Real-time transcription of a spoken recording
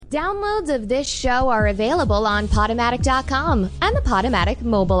Downloads of this show are available on Podomatic.com and the Podomatic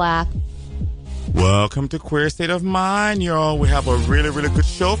mobile app. Welcome to Queer State of Mind, y'all. We have a really, really good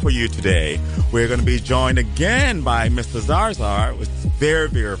show for you today. We're going to be joined again by Mr. Zarzar, which is very,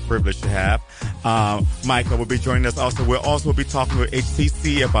 very privileged to have. Michael will be joining us also. We'll also be talking with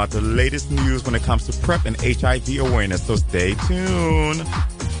HCC about the latest news when it comes to PrEP and HIV awareness, so stay tuned.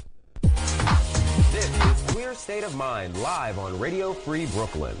 This is Queer State of Mind, live on Radio Free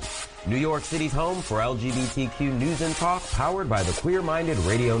Brooklyn, New York City's home for LGBTQ news and talk, powered by the Queer Minded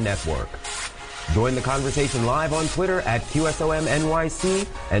Radio Network. Join the conversation live on Twitter at QSOMNYC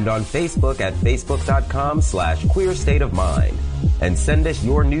and on Facebook at facebook.com/queerstateofmind. And send us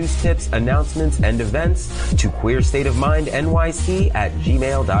your news tips, announcements, and events to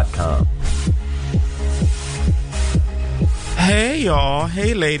queerstateofmindnyc@gmail.com. Hey, y'all.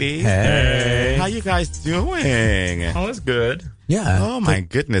 Hey, ladies. Hey. How you guys doing? Oh, that's good. Yeah. Oh, my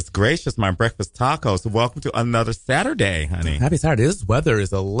goodness gracious. My breakfast tacos. Welcome to another Saturday, honey. Happy Saturday. This weather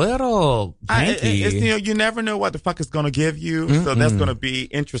is a little janky. You never know what the fuck it's going to give you. Mm-mm. So that's going to be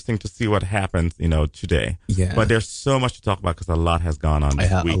interesting to see what happens, today. Yeah. But there's so much to talk about because a lot has gone on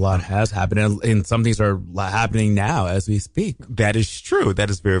this week. A lot has happened, and some things are happening now as we speak. That is true. That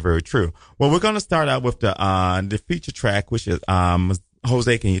is very, very true. Well, we're going to start out with the feature track, which is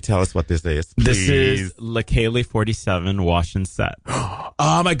Jose, can you tell us what this is, please? This is LaKaylee 47, Wash and Set.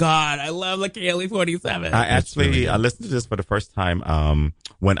 Oh, my God. I love LaKaylee 47. I listened to this for the first time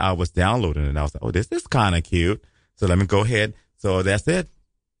when I was downloading it. And I was like, oh, this is kind of cute. So let me go ahead. So that's it.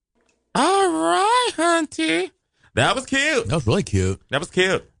 All right, hunty. That was cute. That was really cute. That was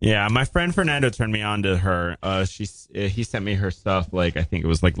cute. Yeah, my friend Fernando turned me on to her. He sent me her stuff, I think it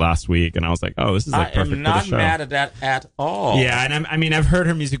was last week, and I was like, oh, this is perfect for the show. I am not mad at that at all. Yeah, and I've heard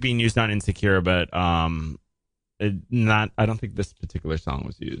her music being used on Insecure, but I don't think this particular song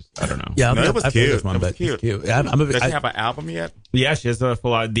was used. I don't know. Yeah, it was cute. One, it was cute. Does she have an album yet? Yeah, she has a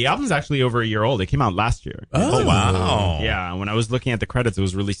full. The album's actually over a year old. It came out last year. Oh wow! Yeah, when I was looking at the credits, it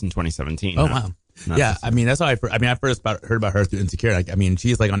was released in 2017. Oh wow! Yeah, that's how I first heard about her through Insecure.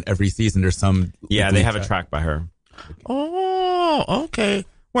 She's on every season. There's some. Yeah, they have a track by her. Oh, okay.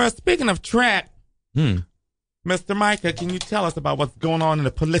 Well, speaking of track, Mr. Micah, can you tell us about what's going on in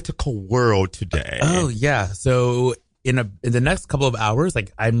the political world today? Oh yeah, so in the next couple of hours,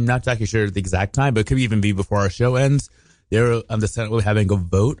 I'm not exactly sure the exact time, but it could even be before our show ends. The Senate will be having a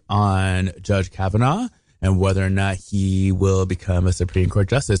vote on Judge Kavanaugh and whether or not he will become a Supreme Court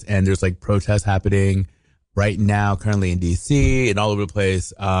justice. And there's protests happening right now, currently in D.C. and all over the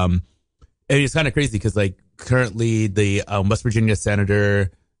place. And it's kind of crazy because currently the West Virginia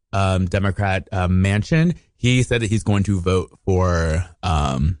Senator, Democrat Manchin, he said that he's going to vote for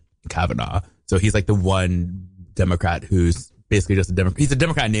Kavanaugh. So he's the one Democrat who's basically just a Democrat. He's a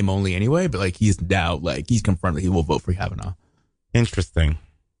Democrat in name only anyway, but he's now he's confirmed that he will vote for Kavanaugh. Interesting.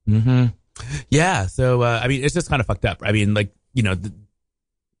 Mm-hmm. Yeah. So it's just kind of fucked up. The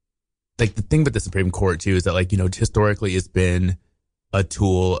thing with the Supreme Court too is that historically it's been a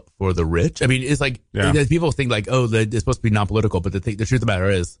tool for the rich. It's people think it's supposed to be non-political, but the truth of the matter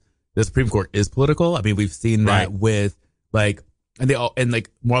is the Supreme Court is political. We've seen that with and they all, and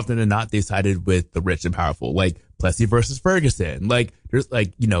more often than not, they sided with the rich and powerful, Plessy versus Ferguson. There's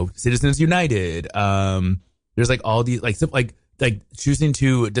Citizens United. There's all these choosing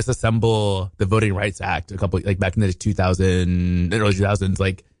to disassemble the Voting Rights Act a couple back in the early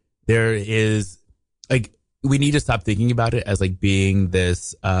 2000s. There is we need to stop thinking about it as being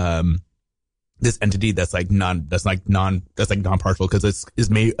this this entity that's non-partial because it's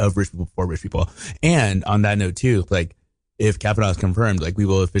made of rich people for rich people. And on that note too, if Kavanaugh is confirmed, we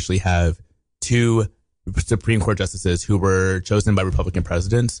will officially have two Supreme Court justices who were chosen by Republican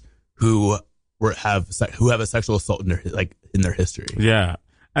presidents who have a sexual assault in their history. Yeah,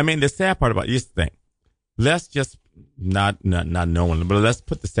 the sad part about this thing, let's just not knowing, but let's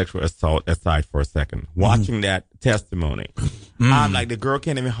put the sexual assault aside for a second. Watching that testimony, I'm the girl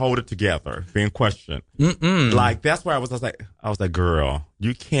can't even hold it together, being questioned. That's where I was like, girl,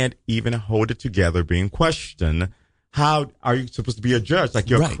 you can't even hold it together, being questioned. How are you supposed to be a judge?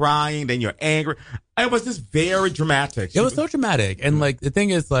 You're crying, then you're angry. It was just very dramatic. It was so dramatic. And the thing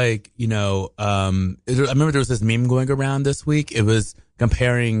is I remember there was this meme going around this week. It was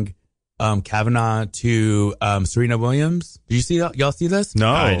comparing Kavanaugh to Serena Williams. Did you see that? Y'all see this?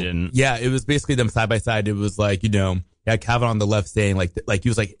 No, I didn't. Yeah, it was basically them side by side. It was Kavanaugh on the left saying he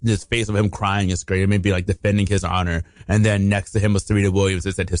was this face of him crying is great, and maybe defending his honor, and then next to him was Serena Williams.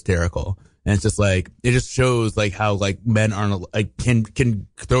 It said hysterical, and it's just it just shows how men aren't can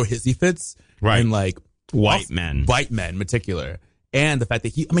throw hissy fits, right? And white men in particular. and the fact that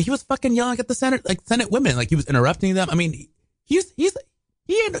he was fucking yelling at the Senate women, like he was interrupting them. I mean, he's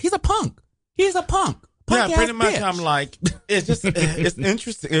a punk. He's a punk. Yeah, pretty much. Bitch. I'm like, it's just, it's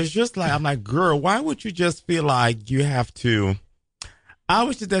interesting. It's just like, I'm like, girl, why would you just feel like you have to? I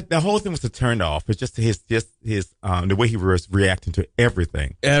was just that the whole thing was a turn off. It's just his the way he was reacting to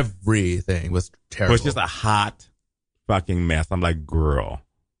everything. Everything was terrible. It was just a hot fucking mess. I'm like, girl,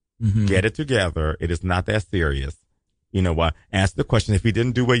 get it together. It is not that serious. You know what? Answer the question. If he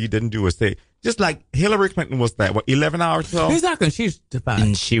didn't do what you didn't do, or say, just like Hillary Clinton was that, what, 11 hours so? Exactly. She's fine.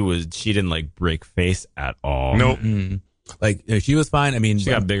 And she didn't like break face at all. Nope. Like, she was fine. I mean, She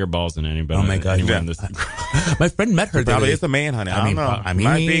got bigger balls than anybody. Oh my God. anyone Yeah. in this- my friend met her. Probably the it's a man, honey. I mean, don't know. I mean,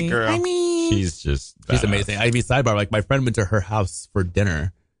 Might be, girl. she's just She's badass. amazing. I mean, sidebar, like my friend went to her house for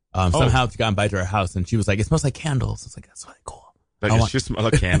dinner. Somehow she got invited to her house, and she was like, "It smells like candles." I was like, "That's really cool." Like, she smell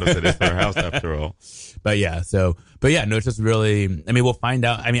like candles at her house after all. But yeah, no, it's just really. I mean, we'll find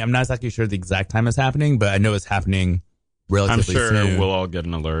out. I mean, I'm not exactly sure the exact time it's happening, but I know it's happening I'm relatively sure soon. we'll all get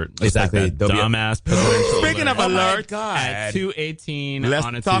an alert. Just Exactly. Like that There'll be a- dumbass presidential Speaking alert. of my alert, God. At 2:18 Let's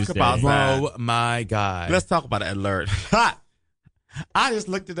on a talk Tuesday. about that. Oh my God! let's talk about the alert. I just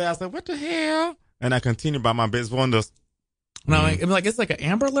looked at that. I said, "What the hell?" And I continued by my business windows. And I'm like, it's like an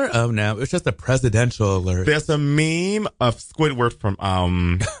Amber Alert. Oh no, it's just a presidential alert. There's a meme of Squidward from A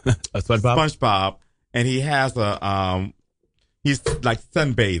SpongeBob. SpongeBob, and he has he's like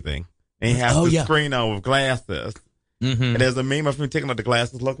sunbathing, and he has the screen on with glasses. And there's a meme of him taking off the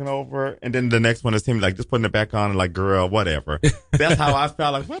glasses, looking over, and then the next one is him like just putting it back on, and like, girl, whatever. That's how I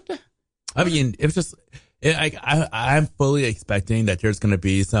felt. Like, what the? I mean, it was just. I'm fully expecting that there's going to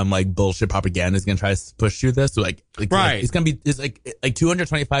be some like bullshit propaganda is going to try to push through this. So like Right. it's going to be, it's like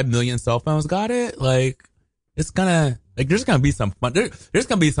 225 million cell phones got it. Like, it's going to, like, there's going to be some fun. There's going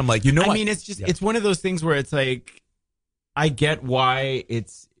to be some, like, you know what? I mean, it's just, it's one of those things where it's like, I get why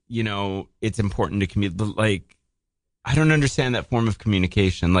it's, it's important to communicate, but like, I don't understand that form of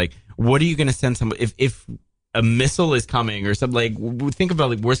communication. Like, what are you going to send somebody if a missile is coming or something? Like, think about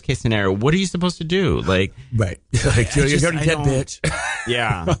like worst case scenario. What are you supposed to do? Like, right. Like, you're just- already I dead, don't- bitch.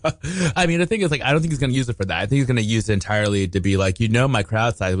 yeah. I mean, the thing is, like, I don't think he's going to use it for that. I think he's going to use it entirely to be like, my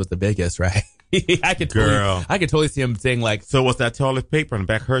crowd size was the biggest, right? I could totally see him saying like, So what's that toilet paper in the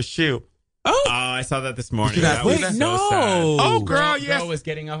back of her shoe? Oh, I saw that this morning. Did you not That see was that? so No. sad. Oh, girl, yes. Girl was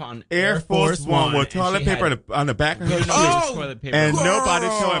getting up on Air Force One with and toilet she paper had on the back of her shoe. toilet paper. And Girl. nobody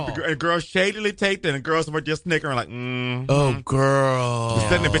showing. And girls shadily taped it, and girls were just snickering like, oh, girl.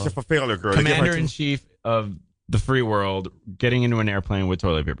 Setting the bitch up for failure, girl. They give her Commander two- in Chief of the free world getting into an airplane with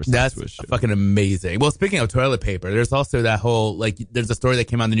toilet paper. That's to his shoe. fucking amazing. Well, speaking of toilet paper, there's also that whole, like, there's a story that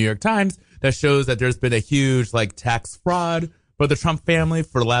came out in the New York Times that shows that there's been a huge, like, tax fraud for the Trump family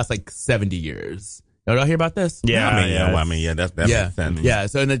for the last, like, 70 years. Did y'all hear about this? Yeah, I mean, yeah. that Yeah. makes sense. Yeah.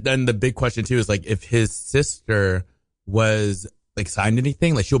 So, and then the big question, too, is, like, if his sister was, like, signed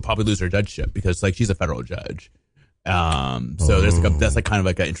anything, like, she'll probably lose her judgeship because, like, she's a federal judge. So there's like that's like kind of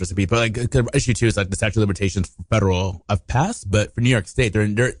like an interesting piece. But like the issue too is like the statute of limitations for federal have passed, but for New York State, they're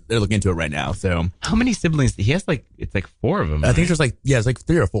looking into it right now. So How many siblings? He has like, it's like 4 of them. I think there's like, it's like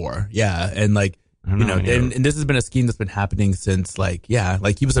 3 or 4. Yeah. And like, I don't know, and this has been a scheme that's been happening since like,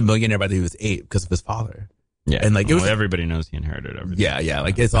 like he was a millionaire by the time he was 8 because of his father. yeah. and, like, it was- everybody knows he inherited everything. Yeah.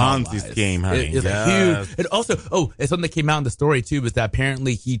 Like it's all Ponzi lies. scheme, honey. It's Yes. a huge. And also, it's something that came out in the story too, was that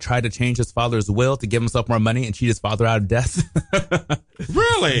apparently he tried to change his father's will to give himself more money and cheat his father out of death.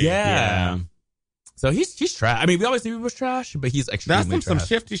 Really? Yeah. So he's trash. I mean, we always knew he was trash, but he's extremely That's some trash.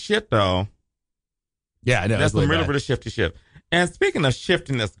 shifty shit, though. Yeah, I know. That's it's some really, bad. really shifty shit. And speaking of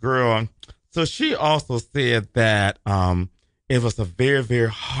shiftiness, girl, so she also said that it was a very, very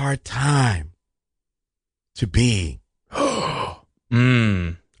hard time to be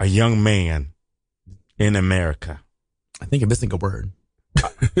Mm. a young man in America. I think I'm missing a word.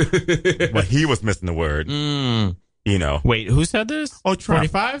 Well, he was missing the word, Mm. you know. Wait, who said this? Oh, Trump.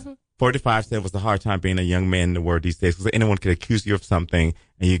 45? 45 said it was a hard time being a young man in the world these days because anyone could accuse you of something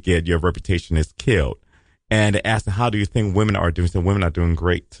and you get your reputation is killed. And they asked him, how do you think women are doing? He said, women are doing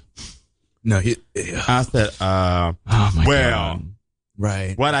great. No, I said, Oh my well, God.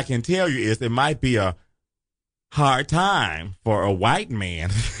 right. what I can tell you is it might be a hard time for a white man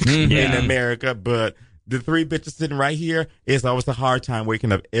in Yeah. America, but the 3 bitches sitting right here, it's always a hard time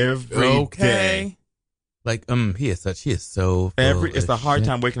waking up every Okay. day. Like, he is so full It's of a hard shit.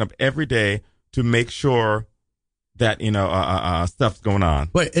 time waking up every day to make sure that, stuff's going on.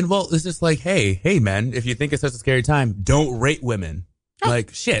 But, and well, it's just like, hey, man, if you think it's such a scary time, don't rate women.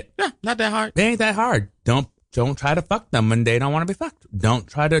 Like, shit. Yeah, not that hard. It ain't that hard. Don't don't try to fuck them when they don't want to be fucked. Don't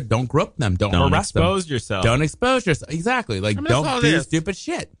grope them. Don't harass them. Don't expose yourself. Don't expose yourself. Exactly. Like, I mean, that's all don't it do is. stupid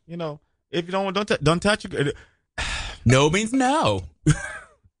shit. You know, if you don't touch it. No means no.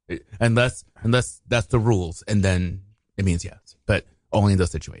 unless that's the rules, and then it means yes. But only in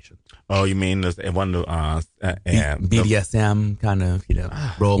those situations. Oh, you mean this one of BDSM kind of,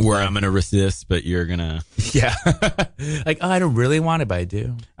 role Where play. I'm going to resist, but you're going to. Yeah. Like, oh, I don't really want it, but I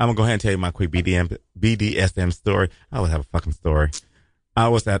do. I'm gonna go ahead and tell you my quick BDSM story. I always have a fucking story. I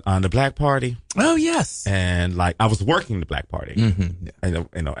was on the black party, Oh, yes. and like I was working the black party, Mm-hmm. Yeah.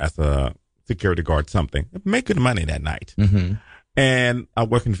 and, as a security guard, something, make good money that night. Mm-hmm. And I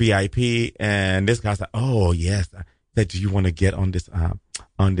work in VIP, and this guy's like, "Oh yes," I said, "Do you want to get on this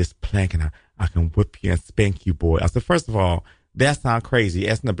plank, and I can whip you and spank you, boy?" I said, "First of all, that sounds crazy.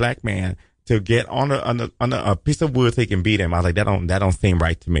 Asking a black man to get on a piece of wood so he can beat him." I was like, that don't seem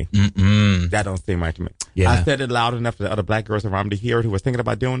right to me. Mm-mm. That don't seem right to me. Yeah. I said it loud enough for the other black girls around me to hear it who was thinking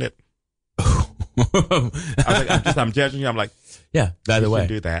about doing it. I was like, I'm judging you. I'm like, Yeah, by the you way.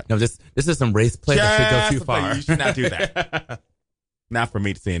 shouldn't do that. No, this is some race play that should go too far. You should not do that. Not for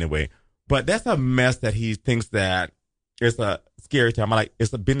me to see anyway. But that's a mess that he thinks that it's a scary time.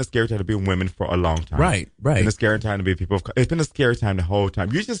 It's been a scary time to be women for a long time. Right. It's been a scary time to be people of color. It's been a scary time the whole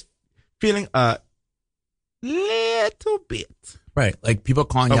time. You're just feeling a little bit. Right. Like people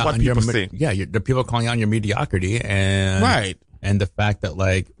calling Of out what on your people see. the people calling out on your mediocrity and Right. and the fact that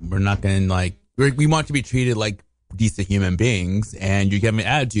like we're not going to we want to be treated like decent human beings, and you give me an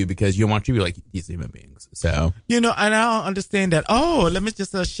attitude because you want to be like decent human beings. So And I don't understand that. Oh, let me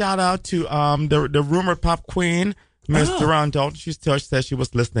just shout out to the rumored pop queen, Miss Duran Dalton. She said she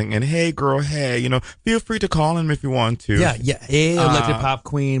was listening. And hey, girl, hey, feel free to call him if you want to. yeah. Hey, alleged pop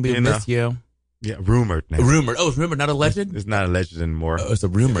queen, we miss you. Yeah, rumored now. Rumored. Oh, it's rumored, not alleged. It's not alleged anymore. Oh, it's a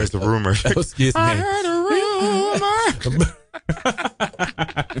rumor. It's a rumor. Oh, excuse me. I heard a rumor.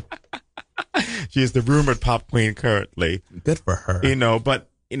 She is the rumored pop queen currently. Good for her. But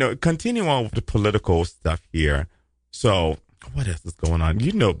continue on with the political stuff here. So what else is going on?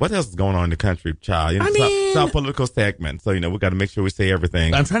 What else is going on in the country, child? It's our political segment. So, we got to make sure we say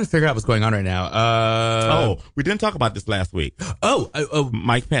everything. I'm trying to figure out what's going on right now. We didn't talk about this last week. Oh,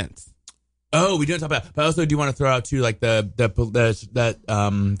 Mike Pence. Oh, we didn't talk about. But I also do want to throw out too, like that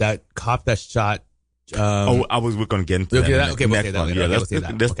cop that shot. We're going to get into Okay, that. okay, we'll say that later. Okay, we'll say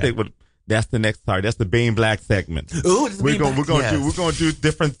that. Let's Okay. stick with. That's the next. Sorry, that's the Being Black segment. Ooh, We're gonna do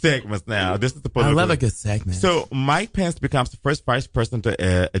different segments now. This is the I political. love a good segment. So Mike Pence becomes the first vice president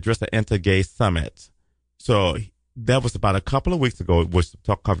to address the anti-gay summit. So that was about a couple of weeks ago. We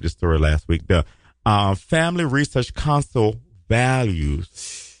covered this story last week. The Family Research Council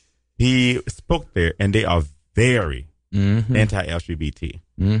values. He spoke there, and they are very anti-LGBT,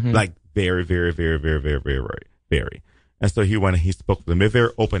 like very, very, very, very, very, very, very. And so he spoke to them. They're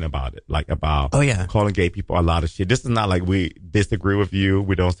very open about it, like about calling gay people a lot of shit. This is not like we disagree with you,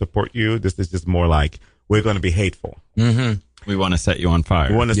 we don't support you. This is just more like we're going to be hateful. Mm-hmm. We want to set you on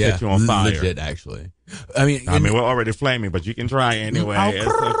fire. We want to set you on fire. Legit, actually. I mean, we're already flaming, but you can try anyway. It's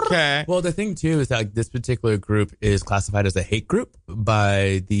okay. Well, the thing too is that this particular group is classified as a hate group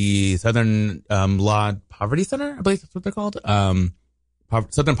by the Southern Law Poverty Center. I believe that's what they're called.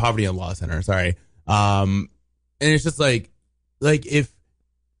 Southern Poverty and Law Center. Sorry. And it's just like if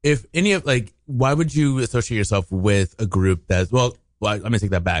any of why would you associate yourself with a group that's let me take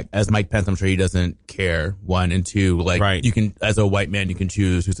that back. As Mike Pence, I'm sure he doesn't care. One and two, right. You can, as a white man, you can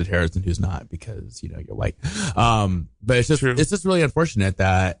choose who's a terrorist and who's not because you're white. But it's just True. it's just really unfortunate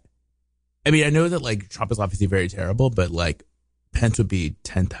that. I mean, I know that Trump is obviously very terrible, but Pence would be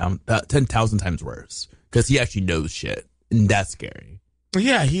 10,000 times worse because he actually knows shit, and that's scary.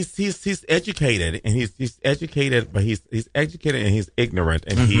 Yeah, he's educated, and he's educated, but he's educated and he's ignorant,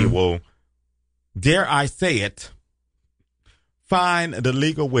 and he will, dare I say it, find the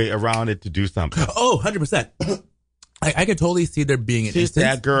legal way around it to do something. Oh, 100%. I could totally see there being an She's instance.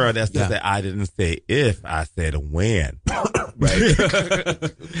 that girl that says that I didn't say if, I said when. Right.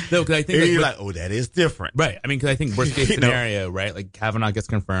 No, because I think And you're like, oh, that is different. right. I mean, because I think worst case scenario, right? Like Kavanaugh gets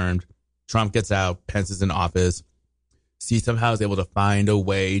confirmed, Trump gets out, Pence is in office. He somehow is able to find a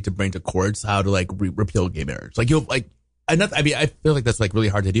way to bring to courts how to repeal gay marriage. I feel like that's really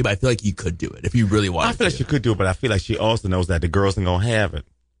hard to do, but I feel like you could do it if you really wanted to. I feel like she could do it, but I feel like she also knows that the girls ain't gonna have it.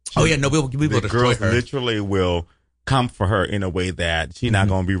 We'll The destroy girls her. literally will come for her in a way that she's not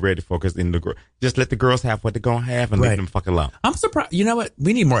gonna be ready for. Because just let the girls have what they're gonna have and leave them fucking alone. I'm surprised. You know what?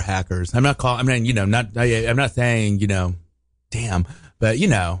 We need more hackers. I'm not saying, damn, but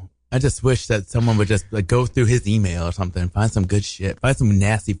I just wish that someone would just like go through his email or something, find some good shit, find some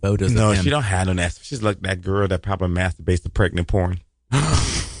nasty photos. No, of him. she don't have no nasty. She's like that girl that probably masturbates to pregnant porn.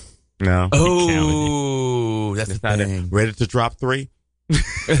 No. Oh, that's the It's not thing. it. Ready to Drop 3?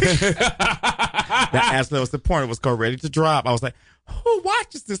 That actually was the porn. It was called Ready to Drop. I was like, who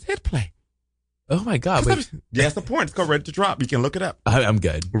watches this hit play? Oh my God! Wait, Yeah, it's the porn. It's called Ready to Drop. You can look it up. I'm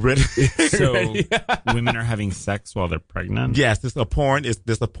good. Ready. So women are having sex while they're pregnant. Yes, there's a porn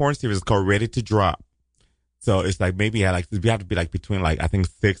series called Ready to Drop. So it's like maybe you have to be like between like I think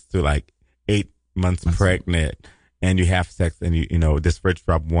 6 to like 8 months pregnant, and you have sex, and you know this Ready to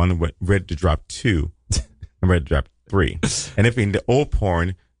Drop 1, Ready to Drop 2, and Ready to Drop 3. And if in the old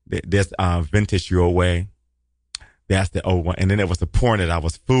porn, there's Vintage Your Way. That's the old one. And then there was a porn that I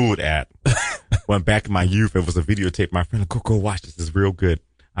was fooled at. When back in my youth, it was a videotape. My friend, go watch this. It's real good.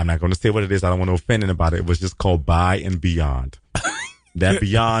 I'm not going to say what it is. I don't want to offend anybody. It was just called By and Beyond. That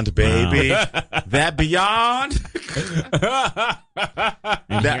Beyond, baby. That Beyond.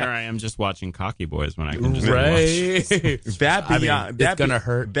 And here I am just watching Cocky Boys when I can just watch. That Beyond. It's gonna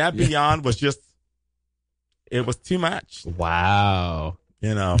hurt. That Beyond was just, it was too much. Wow.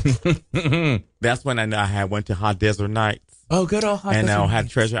 You know, that's when I know I went to Hot Desert Nights. Oh, good old Hot And Desert I had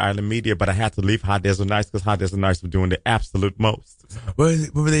Nights. Treasure Island Media, but I had to leave Hot Desert Nights because Hot Desert Nights were doing the absolute most. What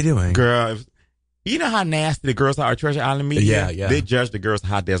were they doing? Girl, you know how nasty the girls are at Treasure Island Media? Yeah. They judge the girls at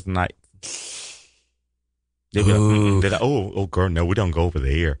Hot Desert Nights. They be like, Ooh. they're like, oh, girl, no, we don't go over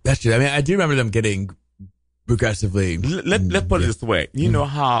there. That's true. I mean, I do remember them getting progressively. Let's put it this way. You know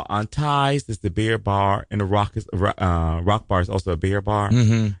how on Ties is the beer bar and the Rock Bar is also a beer bar?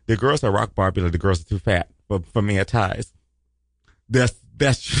 Mm-hmm. The girls at Rock Bar be like, the girls are too fat for me at Ties. That's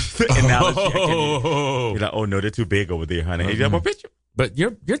just the analogy. You're like, oh, no, they're too big over there, honey. And you have a picture. But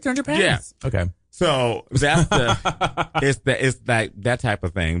you're 300 pounds. Yeah. Okay. So that's it's like that type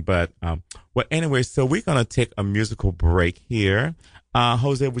of thing. But well, anyway, so we're gonna take a musical break here.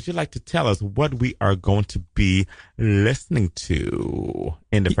 Jose, would you like to tell us what we are going to be listening to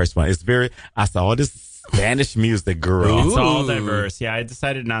in the first one? It's I saw all this Spanish music, girl. It's all diverse. Yeah, I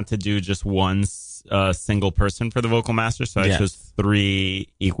decided not to do just one single person for the vocal master, so I chose 3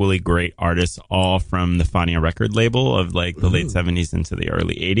 equally great artists, all from the Fania record label of like the late 70s into the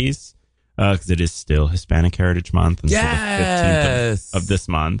early 80s, because it is still Hispanic Heritage Month until the 15th of this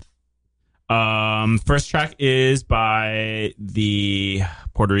month. First track is by the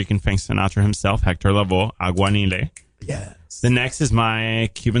Puerto Rican Frank Sinatra himself, Hector Lavoe, Aguanile. Yes. The next is my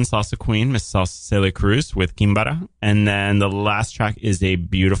Cuban salsa queen, Miss Salsa Celia Cruz with Quimbara. And then the last track is a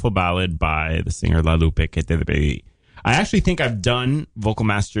beautiful ballad by the singer La Lupe Que Te Debí. I actually think I've done vocal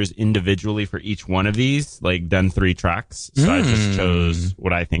masters individually for each one of these, like done 3 tracks. So I just chose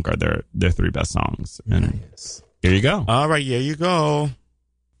what I think are their 3 best songs. And here you go. All right, here you go.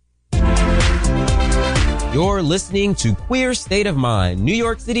 You're listening to Queer State of Mind, New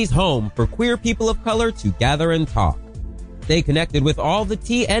York City's home for queer people of color to gather and talk. Stay connected with all the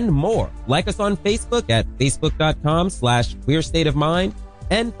tea and more. Like us on Facebook at facebook.com/Queer State of Mind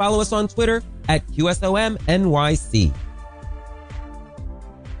and follow us on Twitter at QSOMNYC.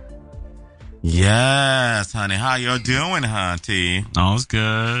 Yes, honey. How you doing, hunty? All's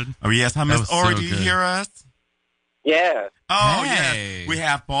good. Oh, yes. Hi, Miss Ori. so Do you good. hear us? Yeah. Oh, Hey. yes. We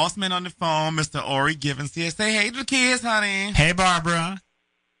have Bossman on the phone, Mr. Ori Givens here. Say hey to the kids, honey. Hey, Barbara.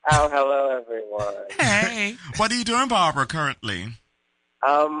 Oh, hello, everyone. Hey. What are you doing, Barbara, currently?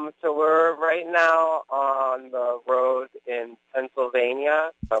 So we're right now on the road in Pennsylvania,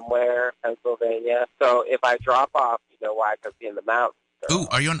 somewhere Pennsylvania. So if I drop off, you know why? Because in the mountains. So Ooh,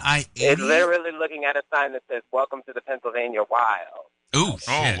 are you on I-80? it's literally looking at a sign that says, "Welcome to the Pennsylvania Wild." Ooh, shit.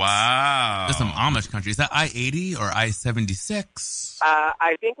 Oh, wow. That's some Amish country. Is that I-80 or I-76?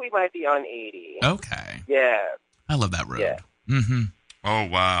 I think we might be on 80. Okay. Yeah. I love that road. Yeah. Mm-hmm. Oh,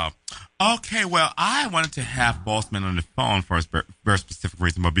 wow. Okay, well, I wanted to have Bossman on the phone for a very specific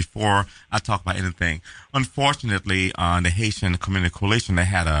reason, but before I talk about anything, unfortunately, the Haitian Community Coalition, they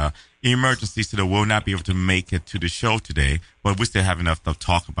had a emergency, so they will not be able to make it to the show today, but we still have enough to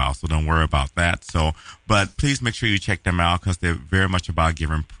talk about, so don't worry about that. So, but please make sure you check them out, because they're very much about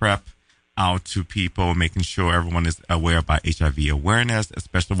giving PrEP out to people, making sure everyone is aware about HIV awareness,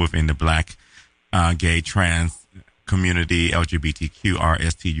 especially within the Black, gay, trans community, LGBTQ,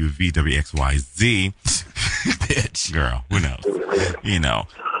 RSTUVWXYZ. Bitch. Girl, who knows? You know.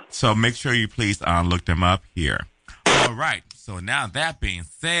 So make sure you please look them up here. All right. So now that being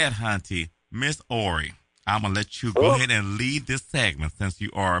said, hunty, Miss Ori, I'm going to let you go ahead and lead this segment since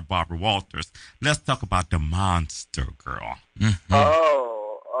you are Barbara Walters. Let's talk about the monster, girl.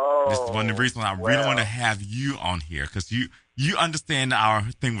 Oh. This is one of the reasons I really want to have you on here, because you you understand our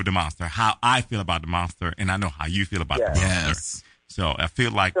thing with the monster, how I feel about the monster, and I know how you feel about the monster. Yes. So I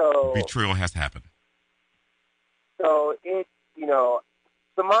feel like betrayal has happened. So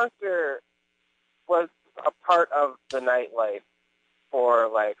the monster was a part of the nightlife for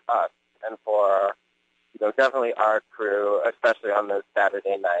like us and for definitely our crew, especially on those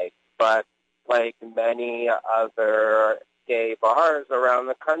Saturday nights. But like many other gay bars around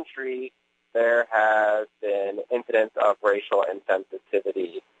the country, there has been incidents of racial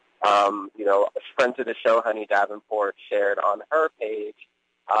insensitivity. A friend to the show, Honey Davenport, shared on her page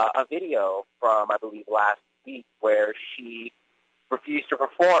a video from, I believe, last week where she refused to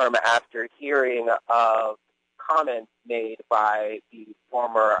perform after hearing of comments made by the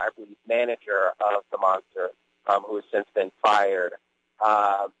former, I believe, manager of the Monster, who has since been fired.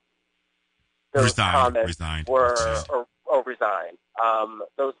 Those comments resigned. Resigned.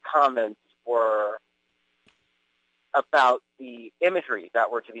 Those comments were about the imagery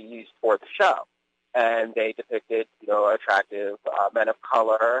that were to be used for the show. And they depicted, attractive men of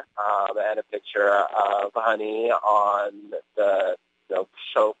color and a picture of Honey on the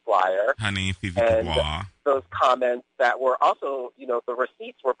show flyer. Honey, Fifi and Dubois. Those comments that were also, the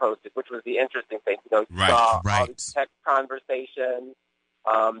receipts were posted, which was the interesting thing. You saw all these text conversations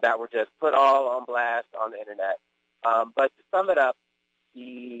that were just put all on blast on the internet. But to sum it up,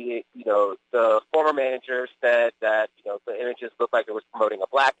 the former manager said that, the images looked like it was promoting a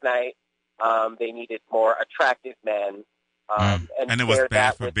black night. They needed more attractive men. And it was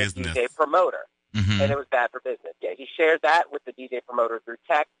bad for business. The DJ promoter. Mm-hmm. And it was bad for business. Yeah, he shared that with the DJ promoter through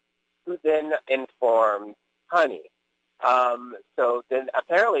text, who then informed Honey. So then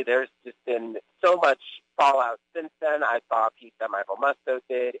apparently there's just been so much fallout since then. I saw a piece that Michael Musto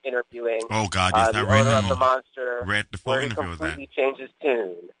did interviewing oh God, yes, the owner of the Monster, read the full where he interview with that. completely changed his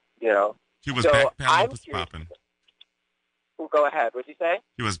tune. He was So backpedaling and pussy popping. Go ahead. What'd you say?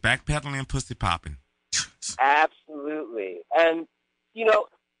 He was backpedaling and pussy popping. Absolutely. And,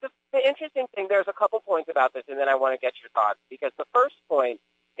 the interesting thing, there's a couple points about this, and then I want to get your thoughts, because the first point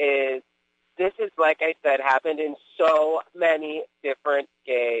is this is, like I said, happened in so many different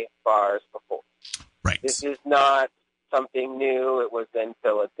gay bars before. Right. This is not something new. It was in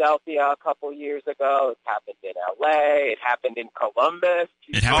Philadelphia a couple years ago. It happened in L.A. It happened in Columbus.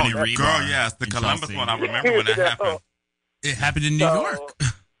 It happened in girl, Rebar yes, the in Columbus Chelsea. one. I remember when that happened. It happened in New York.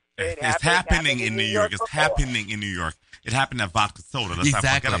 It's happening in New York. It's happening in New York. It happened at Vodka Soda. Let's not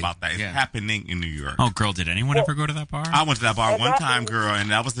forget about that. It's happening in New York. Oh, girl, did anyone ever go to that bar? I went to that bar one time, girl, and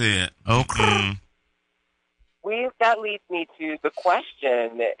that was it. Okay. That leads me to the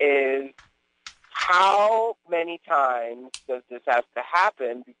question is, how many times does this have to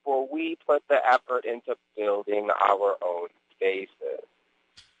happen before we put the effort into building our own spaces?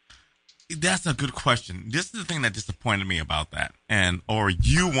 That's a good question. This is the thing that disappointed me about that. Or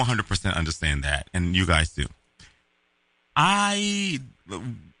you 100% understand that, and you guys do. If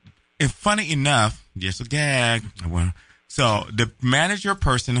funny enough, just a gag. So the manager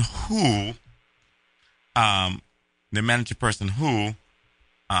person who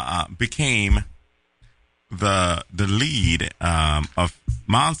became the lead of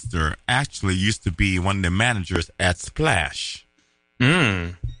Monster actually used to be one of the managers at Splash.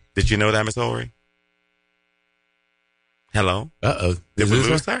 Did you know that, Miss Ori? Hello? Uh-oh. Did we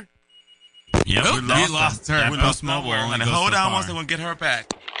lose her? Yep, we lost her. We lost Mobile. Hold on once, I'm going to get her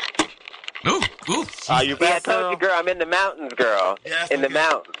back. Ooh. You back, I told you, girl, I'm in the mountains, girl. Yes, in the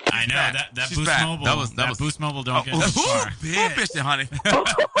mountains. I know that She's Boost back. Mobile. That was Boost Mobile don't get Who that far. bitch, honey?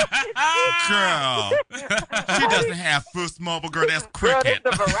 Girl, she doesn't have Boost Mobile, girl. That's Girl, Cricket.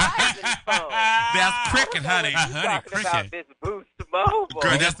 this the Verizon phone. That's Cricket, honey. Honey, Talking about Cricket. this Boost Mobile.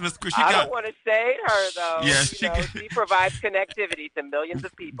 Girl, that's Miss Cricket. I don't want to shade her, though. Yeah, she provides connectivity to millions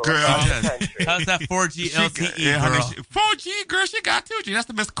of people Girl, across yes. the country. How's that 4G LTE, yeah, girl? honey, 4G, girl. She got 2G. That's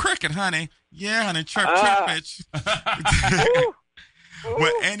the Miss Cricket, honey. Yeah, honey. Chirp, bitch.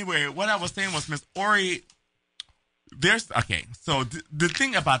 Well, anyway, what I was saying was, Miss Ori, so the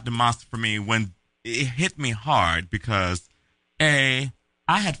thing about the Monster for me, when it hit me hard, because I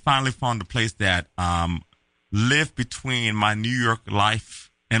had finally found a place that lived between my New York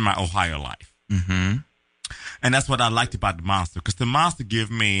life and my Ohio life. Mm-hmm. And that's what I liked about the Monster, because the Monster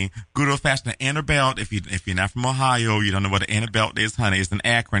give me good old-fashioned inner belt. If you're not from Ohio, you don't know what an inner belt is, honey. It's in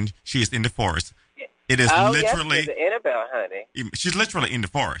Akron. She is in the forest. It is literally... yes, the Annabelle, honey. She's literally in the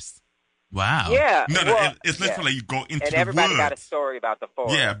forest. Wow. Yeah. No, it's literally you go into and the woods. everybody got a story about the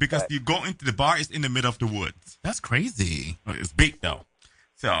forest. Yeah, because you go into the bar, it's in the middle of the woods. That's crazy. It's big, though.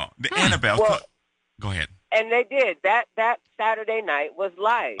 So, the Annabelle... Well, go ahead. and they did. That Saturday night was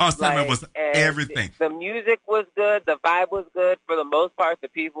live. Oh, Saturday was and everything. The music was good. The vibe was good. For the most part, the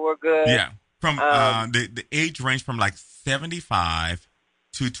people were good. Yeah. From the age range from like 75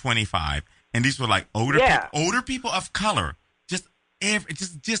 to 25. And these were like older people of color.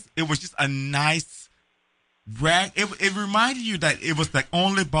 It was just a nice rag. It reminded you that it was the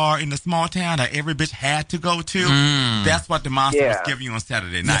only bar in the small town that every bitch had to go to. That's what the Monster was giving you on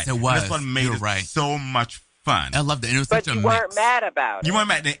Saturday night. Yes, it was. That's what made it so much fun. I loved it. And it was But such a you weren't mix. mad about it. You weren't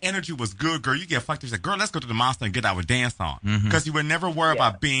mad. The energy was good, girl. You get fucked up. You said, girl, let's go to the Monster and get our dance on. Because you were never worried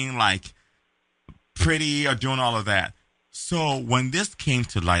about being like pretty or doing all of that. So when this came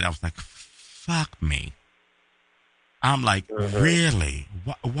to light, I was like, fuck me. I'm like, really?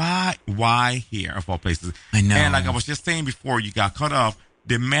 Why here of all places? I know. And like I was just saying before you got cut off,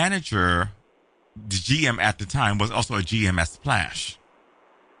 the manager, the GM at the time, was also a GM at Splash.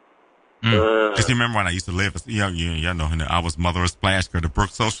 Because you remember when I used to live, you know, I was mother of Splash, girl, the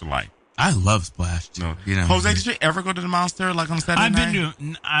Brook Socialite. I love Splash. Too, you know. Jose, did you ever go to the Monster like on Saturday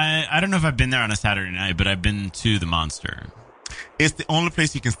night? I don't know if I've been there on a Saturday night, but I've been to the Monster. It's the only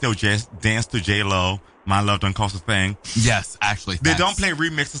place you can still dance to J-Lo. My Love Don't Cost a Thing. Yes, actually. They don't play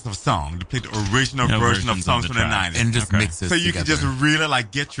remixes of songs. They play the original version of songs from the 90s. And it just mixes so you can just really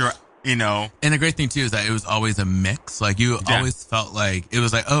like get your, you know. And the great thing too is that it was always a mix. Like you always felt like it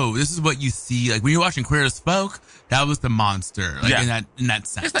was like, oh, this is what you see. Like when you're watching Queer as Folk, that was the Monster. Like in that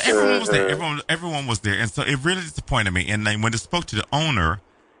sense. It's like everyone was there. Everyone was there. And so it really disappointed me. And then when they spoke to the owner,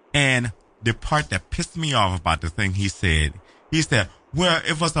 and the part that pissed me off about the thing he said, well,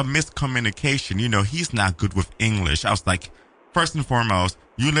 it was a miscommunication. You know, he's not good with English. I was like, first and foremost,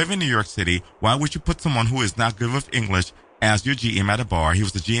 you live in New York City. Why would you put someone who is not good with English as your GM at a bar? He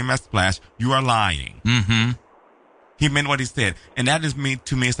was the GM at Splash. You are lying. He meant what he said. And that is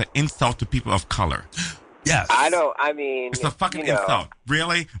to me, it's an insult to people of color. Yes. It's a fucking insult.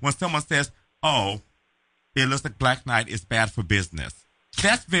 Really? When someone says, oh, it looks like Black Knight is bad for business.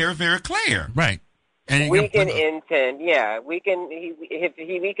 That's very, very clear. Right. And we can intend, we can,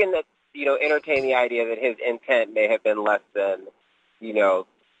 we can, you know, entertain the idea that his intent may have been less than, you know,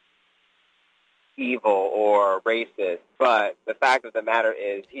 evil or racist. But the fact of the matter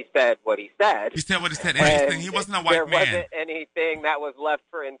is, he said what he said. He said what he said. And he wasn't a white man. There wasn't anything that was left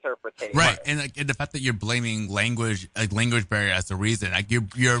for interpretation. Right. And the fact that you're blaming language barrier as the reason, like you're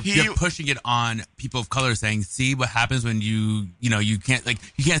pushing it on people of color, saying, see what happens when you can't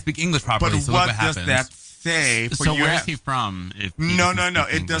speak English properly. But so what look what does happens. that say? So where is he from? No.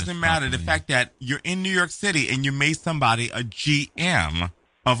 It doesn't matter. The fact that you're in New York City and you made somebody a GM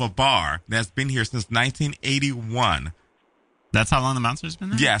of a bar that's been here since 1981. That's how long the Monster's been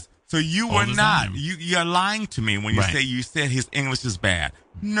there? Yes. So you Old were as not. time. You're lying to me when you say you said his English is bad.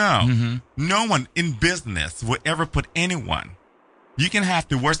 No. No one in business would ever put anyone. You can have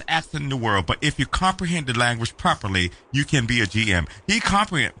the worst accent in the world, but if you comprehend the language properly, you can be a GM. He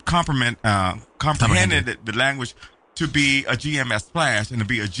comprehended the language to be a GM at Splash and to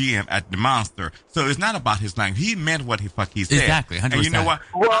be a GM at the Monster. So it's not about his language. He meant what he said. Exactly, 100%. And you know what?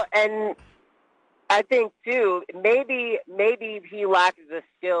 Well, and I think too, maybe he lacks the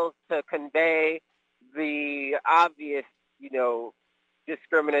skills to convey the obvious, you know,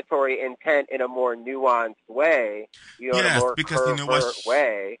 discriminatory intent in a more nuanced way, you know, in a more covert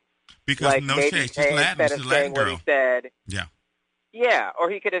way. Because like no maybe shade, she's Latin, instead of she's a saying Latin what girl. he said, Yeah, or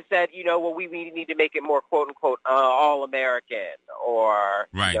he could have said, you know, well, we need to make it more quote unquote all American or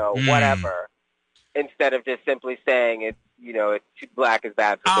you know, whatever, instead of just simply saying it's, you know, it's too black is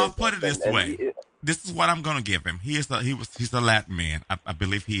bad for I'll business. put it this way. This is what I'm going to give him. He's a Latin man. I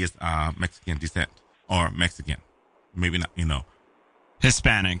believe he is Mexican descent or Mexican, maybe not. You know,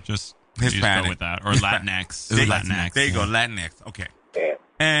 Hispanic. Just go with that, or Latinx. Latinx. There you go, Latinx. Okay. Yeah.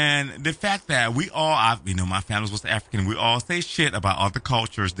 And the fact that we all, my family was African. We all say shit about other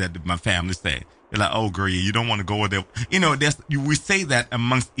cultures that my family say. They're like, oh, girl, you don't want to go there. You know, we say that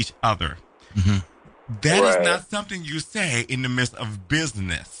amongst each other. That is not something you say in the midst of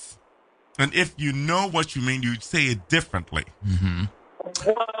business. And if you know what you mean, you say it differently.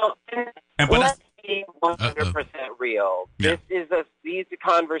 Well, let's be 100% real. Yeah. These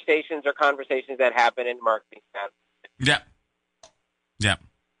conversations are conversations that happen in marketing. Yeah.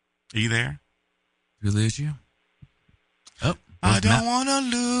 Are you there? Did we lose you? Oh, I don't want to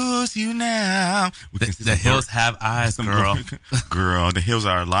lose you now. The hills have eyes, girl. Girl, the hills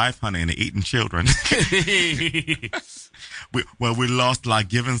are alive, honey, and they're eating children. we lost like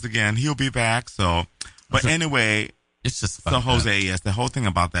Givens again. He'll be back. So, but anyway, it's just so Jose. Yes, the whole thing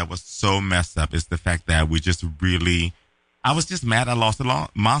about that was so messed up. Is the fact that we just really I was just mad I lost the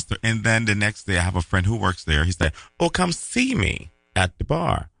Monster. And then the next day, I have a friend who works there. He said, "Oh, come see me at the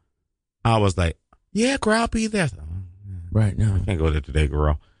bar." I was like, "Yeah, girl, I'll be there." Right, no. I can't go there today,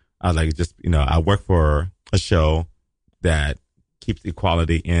 girl. I was like, just, I work for a show that keeps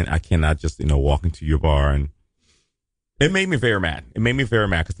equality in. I cannot just, walk into your bar. And it made me very mad. It made me very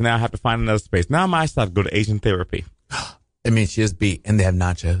mad because now I have to find another space. Now I might start to go to Asian therapy. I mean, she is beat, and they have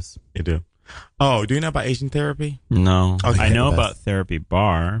nachos. They do. Oh, do you know about Asian therapy? No. Okay. I know about Therapy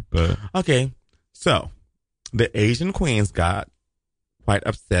Bar, but... Okay. So, the Asian queens got quite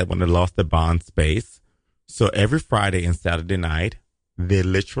upset when they lost the Bond space. So, every Friday and Saturday night, they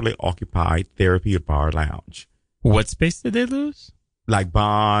literally occupied Therapy Bar Lounge. What space did they lose? Like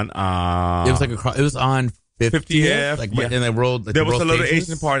Bond. It was like it was on 50th. Like, yeah. in the world. Like there the was a little stages.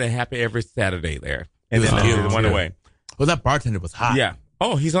 Asian party that happened every Saturday there. And It then was it huge, went yeah. away. Well, that bartender was hot. Yeah.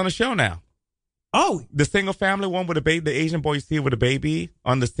 Oh, he's on the show now. Oh, The single family one with a baby, the Asian boy you see with a baby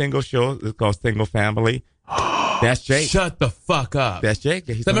on the single show, it's called Single Family. That's Jake. shut the fuck up. That's Jake.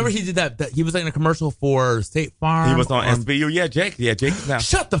 Yeah, he's So I on- remember he did that. He was like in a commercial for State Farm. He was on SVU. Yeah, Jake. Yeah, Jake is now.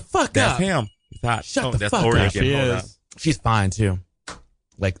 Shut the fuck That's up. him. He's hot. Shut the that's fuck Ori up. again. She Hold is. on. She's fine too.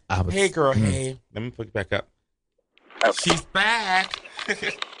 Like I was. Hey, girl. Hey. Let me put you back up. She's back.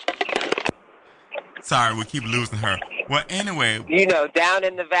 Sorry, we keep losing her. Well, anyway. Down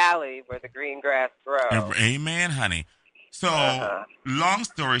in the valley where the green grass grows. Amen, honey. So, long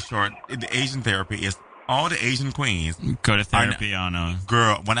story short, the Asian therapy is all the Asian queens. Go to therapy on a...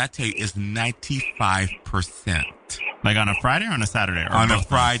 Girl, when I tell you, it's 95%. Like on a Friday or on a Saturday? Or On a both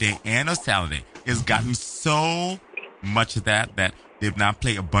Friday and a Saturday. It's gotten so much of that they've now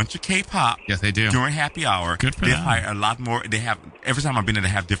played a bunch of K-pop. Yes, they do. During happy hour. Good for they them. hire a lot more. They have, every time I've been there, they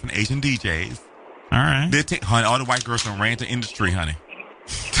have different Asian DJs. All right. They take, honey, all the white girls from ran to industry, honey.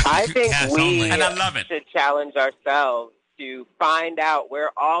 I think Cash we only. And I love it. should challenge ourselves to find out where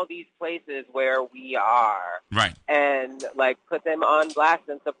all these places where we are Right. and put them on blast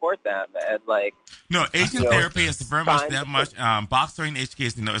and support them and No, Asian therapy is very much that much. Boxer in HK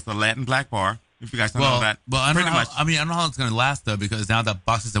is, it's a Latin black bar. If you guys don't know that. Well, I don't Pretty know. much. I don't know how it's going to last though, because now that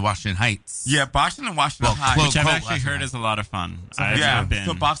box is in Washington Heights. Yeah, Boxing and Washington Well, Heights. close. Which I've Quote, actually last heard night. is a lot of fun. Yeah, I've been.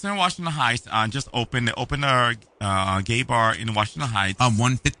 so Boxing and Washington Heights just opened. They opened a gay bar in Washington Heights.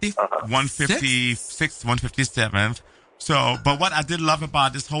 150. 156th, 157th. So, but what I did love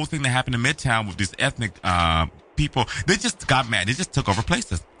about this whole thing that happened in Midtown with these ethnic people, they just got mad. They just took over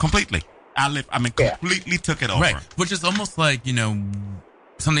places completely. Completely took it over. Right, which is almost like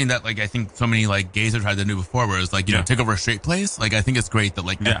something that I think so many gays have tried to do before, where it's take over a straight place. I think it's great that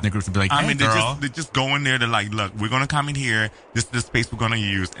ethnic groups would be like, hey, girl. they just go in there to look, we're gonna come in here. This is the space we're gonna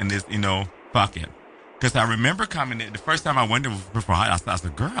use, and this, fuck it. Because I remember coming in the first time I went there before I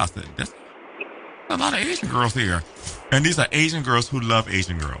said, girl, there's a lot of Asian girls here, and these are Asian girls who love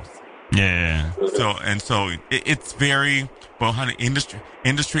Asian girls. Yeah. So it's very well, honey. Industry.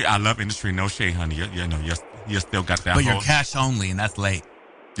 I love industry. No shade, honey. You still got that. But you're cash only, and that's late.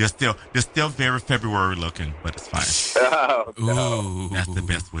 They're still very February looking, but it's fine. oh, no. Ooh, That's the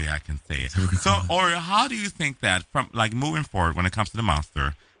best way I can say it. So, Ori, how do you think that from moving forward when it comes to the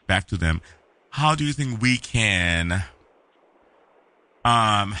Monster, back to them, how do you think we can,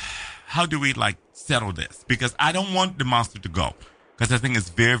 how do we settle this? Because I don't want the Monster to go, because I think it's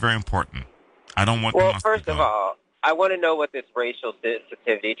very, very important. I don't want the Well, Monster first to of go. all, I want to know what this racial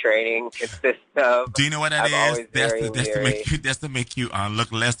sensitivity training consists of. Do you know what that I'm is? always That's very to make you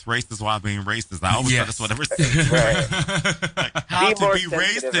look less racist while being racist. I always thought that's what I was saying. Right. How Be to more be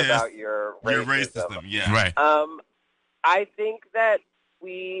sensitive racist. about your Your racism. racism, yeah. right. I think that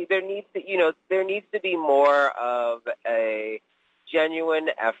there needs to be more of a genuine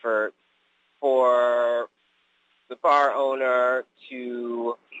effort for the bar owner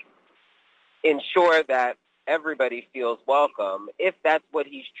to ensure that everybody feels welcome, if that's what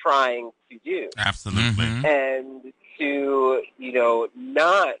he's trying to do. Absolutely. Mhm. And to,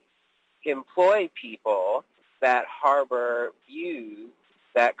 not employ people that harbor views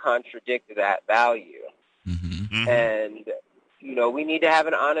that contradict that value. Mm-hmm. Mhm. And, we need to have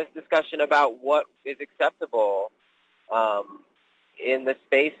an honest discussion about what is acceptable in the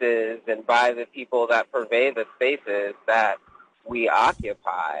spaces and by the people that pervade the spaces that we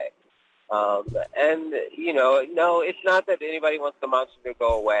occupy. And, no, it's not that anybody wants the Monster to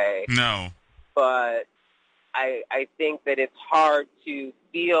go away, No. but I think that it's hard to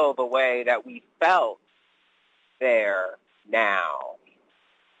feel the way that we felt there now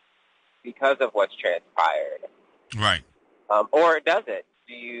because of what's transpired. Right. Or does it?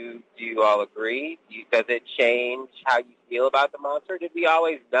 Do you all agree? Does it change how you feel about the Monster? Did we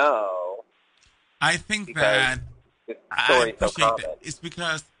always know? I think Because that this story so appreciate common. that. It's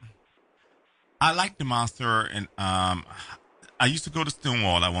because I like the Monster, and I used to go to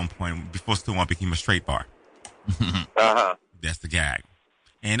Stonewall at one point before Stonewall became a straight bar. That's the gag.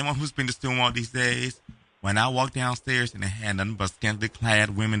 Anyone who's been to Stonewall these days, when I walk downstairs and they had nothing but scantily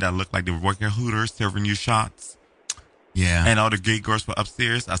clad women that looked like they were working at Hooters serving you shots. Yeah. And all the gay girls were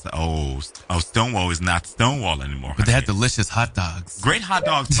upstairs. I said, oh, Stonewall is not Stonewall anymore. But they had delicious hot dogs. Great hot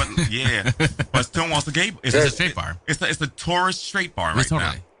dogs, but yeah. But Stonewall's a gay. It's a straight bar. It's a tourist straight bar right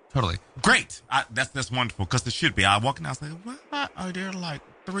now. Totally. Great. That's wonderful because it should be. I walk in, I was like, why are there like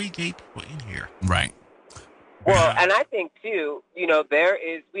 3 gay people in here? Right. Well, and I think, too, we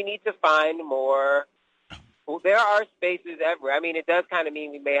need to find more. Well, there are spaces everywhere. I mean, it does kind of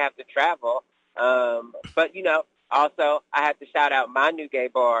mean we may have to travel. But, also, I have to shout out my new gay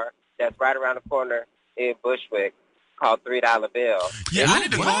bar that's right around the corner in Bushwick called $3 Bill. Yeah, I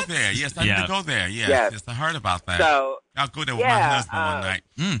need to go there. Yes, I need to go there. Yes, I heard about that. So, I'll go there with my husband one night.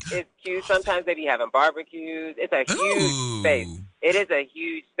 It's cute. Sometimes they be having barbecues. It's a huge space. It is a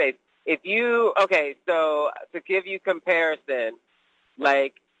huge space. So to give you comparison,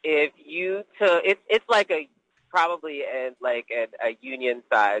 like if you took, it's like probably a union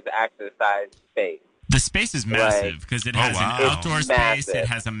size exercise space. The space is massive because it has an outdoor space. Massive. It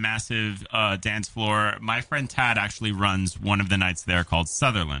has a massive dance floor. My friend Tad actually runs one of the nights there called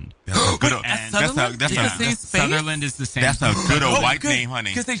Sutherland. Sutherland is the same. That's a good old white name,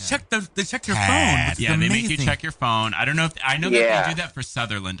 honey. Because they check your phone. Yeah, they make you check your phone. I don't know I know that they do that for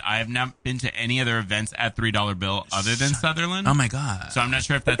Sutherland. I have not been to any other events at $3 Bill other than Sutherland. Oh my God! So I'm not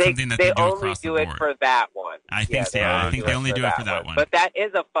sure if that's something that they do across the board. They only do it for that one. I think so. I think they only do it for that one. But that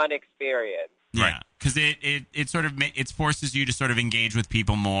is a fun experience. Yeah, because it sort of it forces you to sort of engage with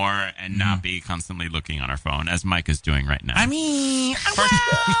people more and not be constantly looking on our phone, as Mike is doing right now. I mean,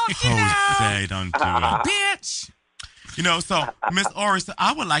 Jose, don't do it, bitch. So Miss Ori,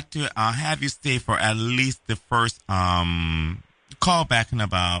 I would like to have you stay for at least the first call back in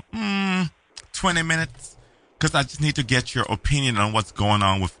about 20 minutes. Because I just need to get your opinion on what's going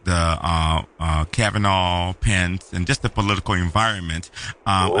on with the Kavanaugh, Pence, and just the political environment.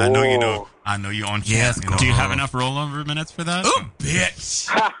 I know you're on. Yes, do you have enough rollover minutes for that? Oh, bitch!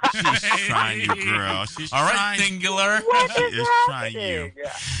 She's trying you, girl. She's all right, singular. She is trying you.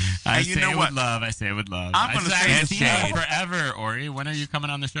 I say it with love. I'm going to say it forever, Ori. When are you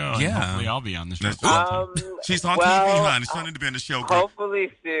coming on the show? Yeah. And hopefully I'll be on the show. She's on TV, honey. She's going to be on the show, girl.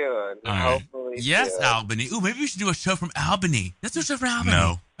 Hopefully soon. Right. Yes, Albany. Ooh, maybe we should do a show from Albany. Let's do a show from Albany.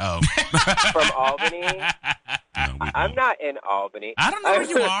 No. Oh. From Albany? No, I'm not in Albany. I don't know where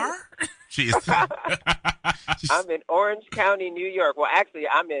you are. She is. I'm in Orange County, New York. Well, actually,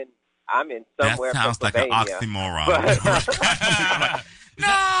 I'm in somewhere. That sounds like an oxymoron. No.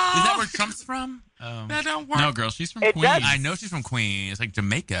 Is that where Trump's from? That don't work. No, girl, she's from It Queens. does. I know she's from Queens. It's like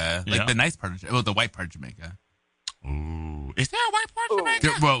Jamaica. Like the nice part of the white part of Jamaica. Ooh. Is there a white part of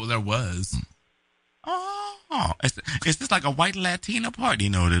Jamaica? There was. Oh, is this like a white Latino part? They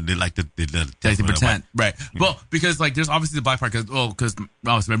like the pretend, right? Well, because like there's obviously the black part because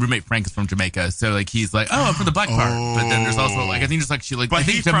my roommate Frank is from Jamaica, so like he's like, I'm from the black part, but then there's also like I think there's like she like but I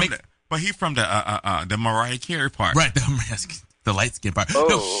think he's from the Mariah Carey part, right? The light skin part. Oh.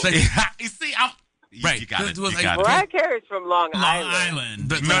 No, like, you see, right. You got it. Mariah Carey's from Long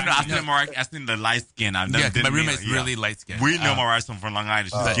Island. I seen the light skin. My roommate's really light skinned. We know Mariah's from Long Island.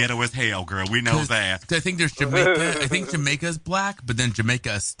 She's ghetto as hell, girl. We know that. I think there's Jamaica. I think Jamaica's black, but then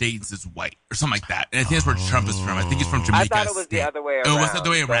Jamaica Estates is white or something like that. And I think that's where Trump is from. I think he's from Jamaica. I thought it was the other way around. Oh, was that the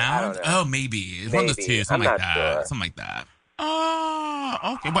way around? Oh, maybe. It's one of those two. Something like that. Sure. Something like that. Oh,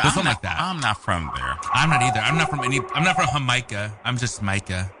 okay. But something like that. I'm not from there. I'm not either. I'm not from Jamaica. I'm just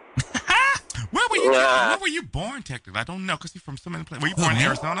Jamaica. Where were you born, technically? I don't know, because you're from so many places. Were you born in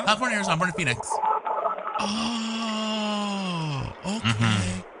Arizona? I was born in Arizona. I'm born in Phoenix. Oh,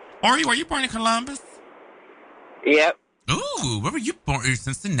 okay. Ori, were you born in Columbus? Yep. Ooh, where were you born?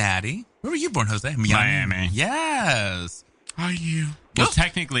 Cincinnati. Where were you born, Jose? Miami. Yes. Are you? Well,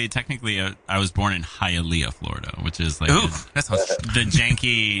 technically, I was born in Hialeah, Florida, which is like that sounds the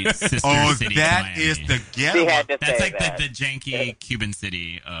janky sister city. That to is Miami. the ghetto. That's like the janky Cuban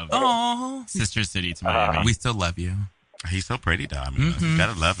city of sister city to Miami. We still love you. He's so pretty, though. I mean, you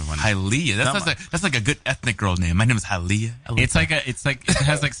gotta love him. Hialeah. That's like a good ethnic girl name. My name is Hialeah. It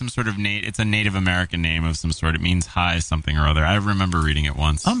has like some sort of it's a Native American name of some sort. It means high something or other. I remember reading it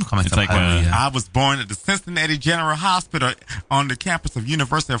once. It's like I was born at the Cincinnati General Hospital on the campus of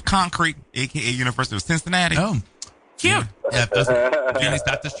University of Concrete, aka University of Cincinnati. Oh. Cute. Yeah, that's Jenny's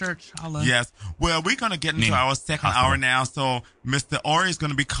Baptist Church. Holla. Yes. Well, we're going to get into our second hour now. So Mr. Ori is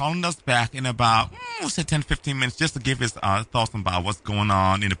going to be calling us back in about, we'll say 10, 15 minutes just to give his thoughts about what's going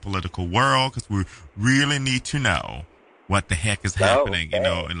on in the political world, because we really need to know what the heck is happening, you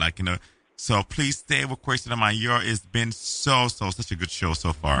know, and like, you know. So please stay with Question of Mine. It's been such a good show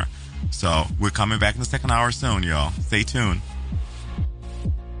so far. So we're coming back in the second hour soon, y'all. Stay tuned.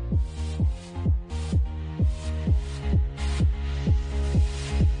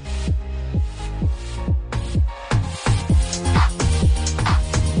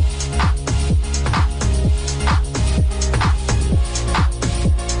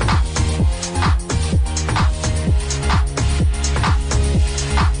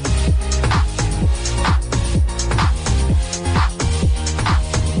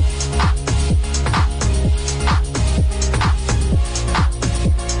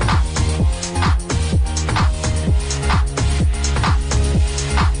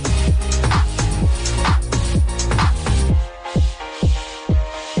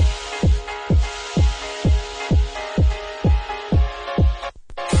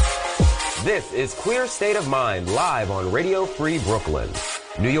 This is Queer State of Mind live on Radio Free Brooklyn,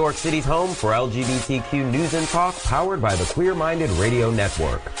 New York City's home for LGBTQ news and talk, powered by the Queer Minded Radio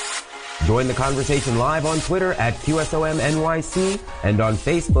Network. Join the conversation live on Twitter at QSOMNYC and on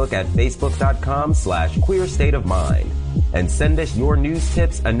Facebook at facebook.com/Queer State of Mind. And send us your news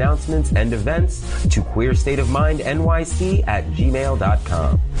tips, announcements, and events to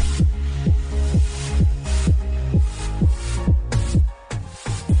queerstateofmindnyc@gmail.com.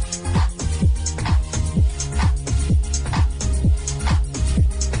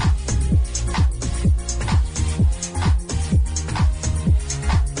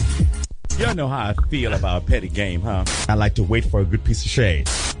 Y'all know how I feel about a petty game, huh? I like to wait for a good piece of shade.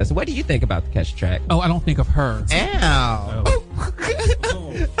 So what do you think about the Kesha track? Oh, I don't think of her. Ow.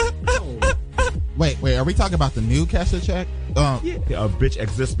 Wait, are we talking about the new Kesha track? A bitch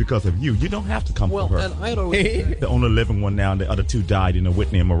exists because of you. You don't have to come for her. And I don't. The only living one now, and the other two died,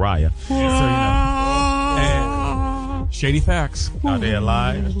 Whitney and Mariah. So, you know. Shady facts. Are they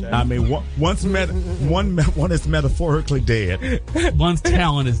alive? I mean, one is metaphorically dead. One's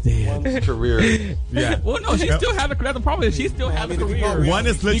talent is dead. Career. Yeah. Well, no, she still has a career. The problem is she still has a career. One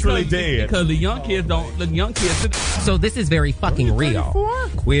is literally dead. Because the young kids don't. The young kids. So this is very fucking real.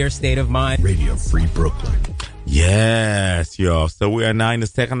 Queer State of Mind. Radio Free Brooklyn. Yes, y'all. So we are now in the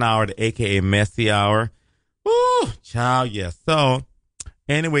second hour, the AKA Messy Hour. Woo, child, yes. So,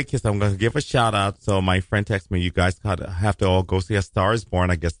 anyway, kids, I'm going to give a shout out. So my friend texted me, you guys have to all go see A Star Is Born.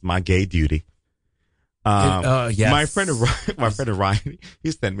 I guess my gay duty. Yes. My friend Ryan,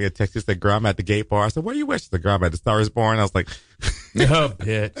 he sent me a text. He said, girl, I'm at the gay bar. I said, where you at? She said, girl, I'm at The Star Is Born. I was like, oh,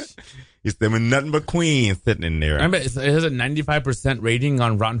 bitch. He said, with nothing but queens sitting in there. I remember it has a 95% rating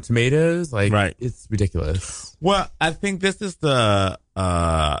on Rotten Tomatoes. Like, right. It's ridiculous. Well, I think this is the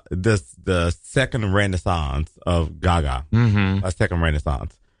second renaissance of Gaga. Mm-hmm. A second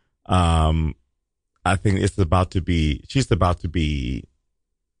renaissance. I think she's about to be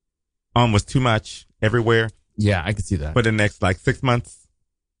almost too much everywhere. Yeah, I could see that. For the next 6 months.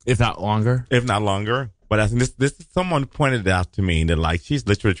 If not longer. But I think this someone pointed it out to me that she's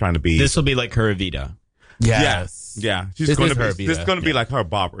literally trying to be. This will be like her Evita. Yes. Yeah. She's going to be. Evita. This is going to be like her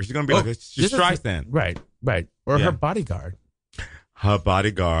Bobber. She's going to be like a Streisand. Right. Or her bodyguard. Her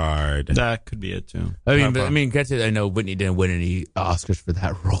bodyguard. That could be it too. I know Whitney didn't win any Oscars for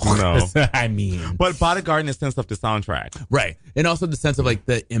that role. No. I mean. But bodyguard in the sense of the soundtrack. Right. And also the sense of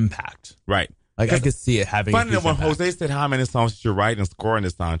the impact. Right. I could see it having. Funny that when Jose said how many songs she should write and score in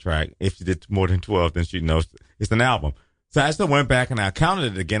the soundtrack, if she did more than 12, then she knows it's an album. So I just went back and I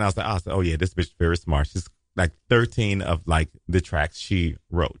counted it again. I was like, oh yeah, this bitch is very smart. She's 13 of the tracks she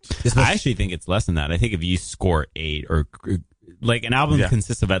wrote. I actually think it's less than that. I think if you score 8 or an album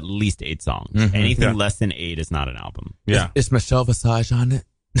consists of at least 8 songs. Mm-hmm. Anything less than 8 is not an album. Yeah. Is Michelle Visage on it?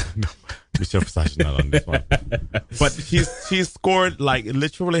 No, Michelle Visage is not on this one. But she's scored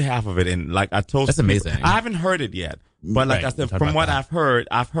literally half of it, and I told that's amazing. I haven't heard it yet, but I said, from what I've heard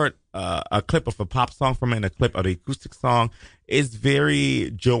a clip of a pop song from it and a clip of the acoustic song. It's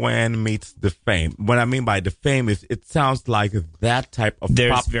very Joanne meets The Fame. What I mean by The Fame is it sounds like that type of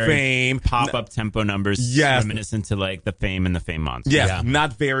pop fame, pop up tempo numbers, reminiscent to The Fame and The Fame Monster. Yeah,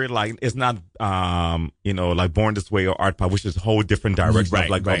 not very it's not Born This Way or Art Pop, which is a whole different direction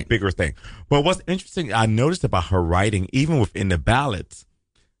of a bigger thing. But what's interesting, I noticed about her writing, even within the ballads,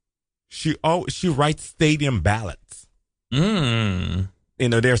 she writes stadium ballads.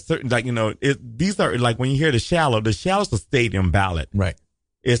 There's certain these are when you hear The Shallow's a stadium ballad. Right.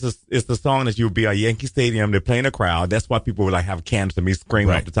 It's the song that you would be at Yankee Stadium. They're playing a crowd. That's why people would like have candles and me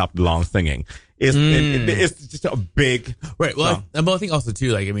screaming off the top of the lawn singing. It's just a big right. Well, I think also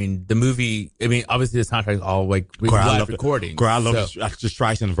too, like, I mean, the movie. I mean, obviously the soundtrack is all like live recordings. I love the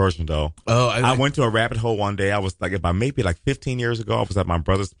Streisand version though. Oh, I went to a rabbit hole one day. I was like, about maybe like 15 years ago. I was at my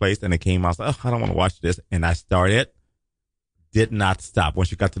brother's place and it came out. I was like, oh, I don't want to watch this, and I started. Did not stop once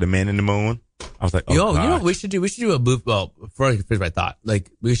you got to the Man in the Moon. I was like, oh, you know God. what we should do? We should do a movie. Well, before I finish my thought, like,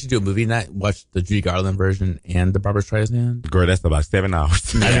 we should do a movie night, watch the Judy Garland version and the Barbra Streisand. Girl, that's about 7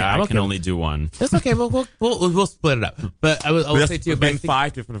 hours. Yeah, I can only do one. That's okay. We'll split it up. But I will say too. There's been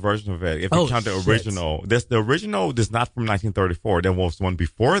 5 different versions of it. If you count the original, the original is not from 1934. There was one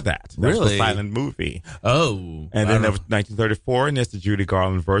before that. That's Really? the silent movie. Oh, and then there was 1934, and there's the Judy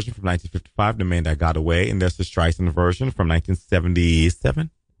Garland version from 1955, The Man That Got Away, and there's the Streisand version from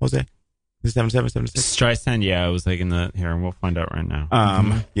 1977. What was that? 77, 76? Streisand, yeah, it was like in the here, and we'll find out right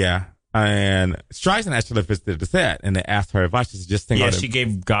now. Yeah. And Streisand actually visited the set, and they asked her advice. She said, just sing Yeah, all she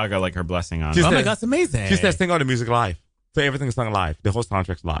gave Gaga like her blessing on it. Oh my God, that's amazing. She said, sing all the music live. So everything's sung live. The whole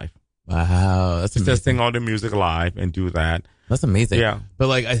soundtrack's live. Wow, that's She amazing. said, sing all the music live and do that. That's amazing. Yeah. But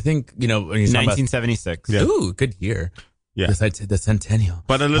like, I think, when you're talking 1976. Yeah. ooh, good year. Yeah. The centennial.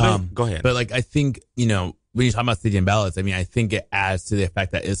 But a little, go ahead. But like, I think, when you talk about Stadium Ballads, I mean, I think it adds to the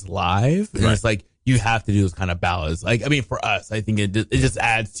effect that it's live. And it's like, you have to do those kind of ballads. Like, I mean, for us, I think it just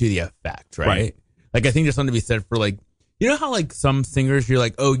adds to the effect, right? Like, I think there's something to be said for like, you know how like some singers, you're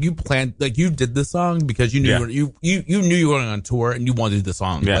like, oh, you planned, like you did the song because you knew you knew you were going on tour and you wanted to do the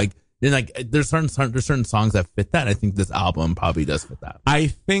song. Yeah. Like, then like there's certain songs that fit that. And I think this album probably does fit that. I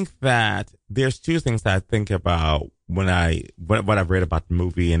think that there's 2 things that I think about when what I've read about the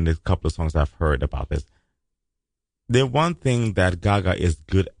movie and the couple of songs I've heard about this. The one thing that Gaga is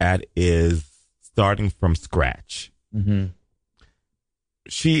good at is starting from scratch. Mm-hmm.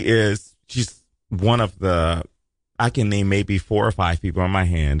 She's one of the, I can name maybe 4 or 5 people on my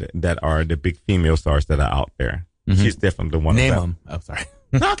hand that are the big female stars that are out there. Mm-hmm. She's definitely one Name of them. them. Oh, sorry.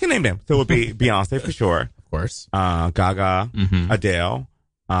 No, I can name them. So it would be Beyonce for sure. Of course. Gaga, Adele.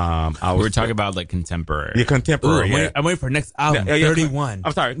 We're talking about like contemporary. Yeah, contemporary. Ooh, I'm waiting for next album. 31.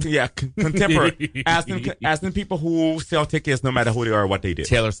 I'm sorry. Yeah, contemporary. asking people who sell tickets, no matter who they are or what they do.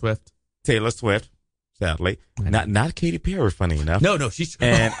 Taylor Swift, sadly. Not Katy Perry, funny enough. No, she's.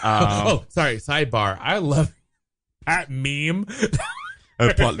 And sorry. Sidebar. I love that meme.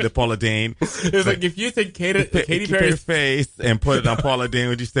 The Paula Deen. It's like if you think Katy Perry's face and put it on Paula Deen,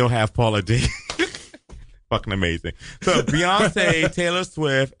 would you still have Paula Deen? Fucking amazing. So Beyonce, Taylor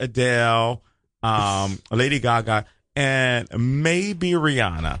Swift, Adele, Lady Gaga, and maybe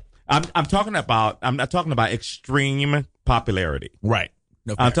Rihanna. I'm not talking about extreme popularity. Right.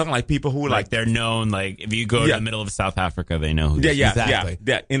 No, I'm talking like people who like they're known. Like if you go to the middle of South Africa, they know who. Exactly.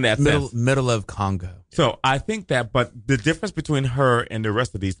 Yeah. In that sense. Middle of Congo. So I think that, but the difference between her and the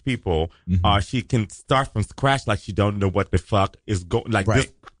rest of these people, she can start from scratch, like she don't know what the fuck is going. Like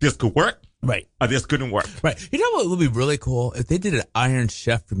this could work, right? Or this couldn't work, right? You know what would be really cool if they did an Iron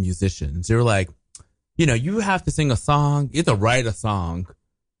Chef for musicians. They were like, you have to sing a song. You have to write a song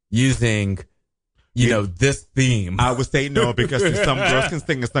using. This theme. I would say no because some girls can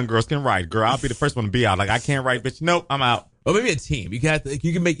sing and some girls can write. Girl, I'll be the first one to be out. Like, I can't write, bitch. Nope, I'm out. Or maybe a team.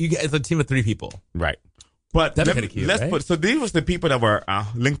 It's a team of 3 people. Right. But that'd be kind of cute. Right? So these was the people that were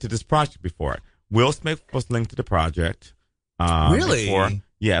linked to this project before. Will Smith was linked to the project. Really? Before.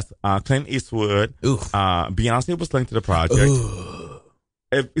 Yes. Clint Eastwood. Beyonce was linked to the project.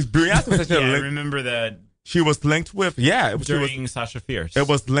 Beyonce was actually I remember that. She was linked with, during Sasha Fierce. She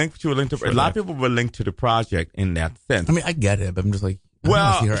was linked to a lot of people were linked to the project in that sense. I mean, I get it, but I'm just like, she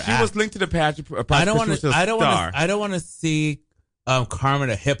was linked to the project. I don't want to see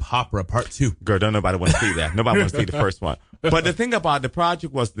Carmen a Hip Hopera Part 2. Girl, don't nobody want to see that. Nobody wants to see the first one. But the thing about the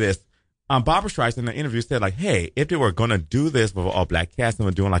project was this. Barbra Streisand in the interview said like, hey, if they were going to do this with all black cast and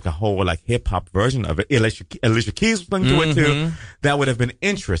were doing like a whole like hip hop version of it, Alicia Keys was linked to it too, that would have been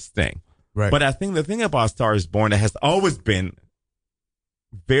interesting. Right. But I think the thing about Star is Born that has always been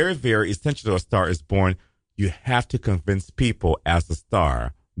very, very essential to A Star is Born, you have to convince people as a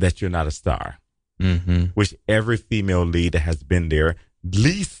star that you're not a star. Mm-hmm. Which every female lead that has been there,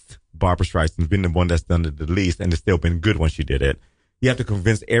 least Barbra Streisand's been the one that's done it the least, and it's still been good when she did it. You have to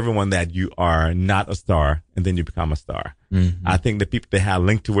convince everyone that you are not a star, and then you become a star. Mm-hmm. I think the people that had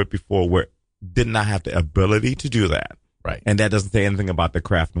linked to it before did not have the ability to do that. Right. And that doesn't say anything about the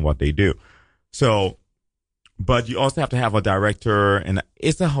craft and what they do. So, but you also have to have a director, and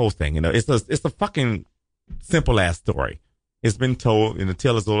it's a whole thing. It's a fucking simple ass story. It's been told in the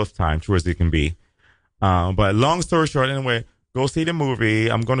tale as old as time, true as it can be. But long story short, anyway, go see the movie.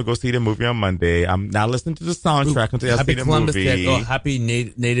 I'm going to go see the movie on Monday. I'm not listening to the soundtrack until I see Happy the Columbus movie. Day. Oh, happy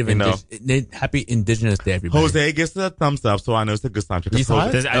Happy Indigenous Day, everybody. Jose gives it a thumbs up, so I know it's a good soundtrack. You saw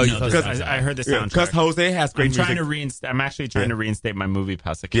it? I heard the soundtrack. Because Jose has great music. I'm actually trying to reinstate my movie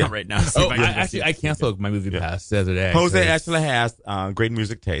pass account right now. See if I canceled my movie pass the other day. Jose actually has great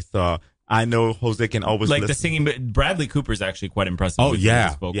music taste, so I know Jose can always like listen. the singing. But Bradley Cooper's actually quite impressive. Oh, with yeah.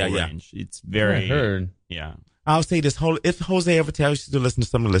 his vocal Yeah. range. It's very. I heard. Yeah. I'll say this: if Jose ever tells you to listen to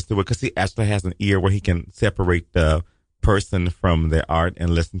something, listen to it, because he actually has an ear where he can separate the person from their art and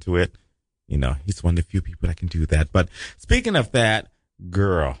listen to it. You know, he's one of the few people that can do that. But speaking of that,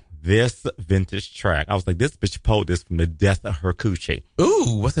 girl, this vintage track, I was like, this bitch pulled this from the death of her coochie.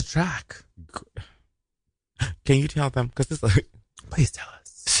 Ooh, what's the track? Can you tell them? Because it's like, please tell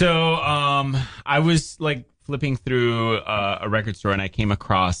us. So, I was like flipping through a record store and I came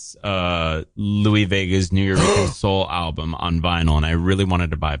across Louis Vega's New Eureka Soul album on vinyl, and I really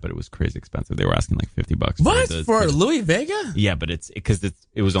wanted to buy it, but it was crazy expensive. They were asking like $50. What for Louis Vega? Yeah, but it's because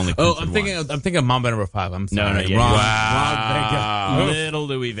it was only. Oh, I'm thinking of Mamba Number 5. I'm sorry. No, Wrong Vega. Little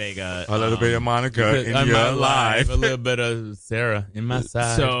Louis Vega. A little bit of Monica in your life. A little bit of Sarah in my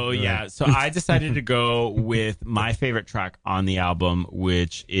side. So I decided to go with my favorite track on the album,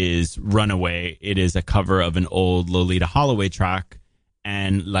 which is Runaway. It is a cover of an old Lolita Holloway track,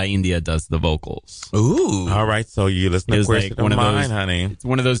 and La India does the vocals. Ooh. All right, so you listen to Question of Mine, honey. It's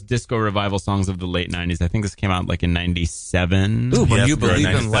one of those disco revival songs of the late 90s. I think this came out like in 97. Ooh, when Yes, you girl, believe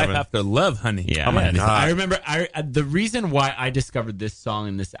 97. in life after love, honey. Yeah. Oh, my God. I remember the reason why I discovered this song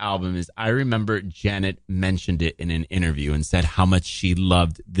in this album is I remember Janet mentioned it in an interview and said how much she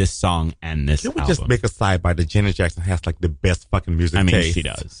loved this song and this Can we album. just make a side by that Janet Jackson has like the best fucking music I mean, taste? she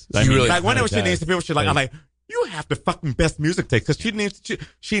does. She really like whenever she does. names the people, she's like, I'm like, you have the fucking best music taste, because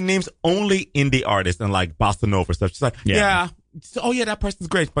she names only indie artists and like bossa nova stuff. She's like, oh yeah, that person's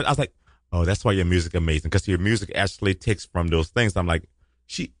great. But I was like, oh, that's why your music amazing, because your music actually takes from those things. I'm like,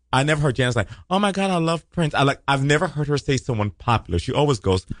 I never heard Janet's like, oh my God, I love Prince. I've never heard her say someone popular. She always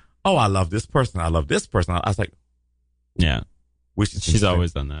goes, oh, I love this person. I love this person. I was like, yeah. which is She's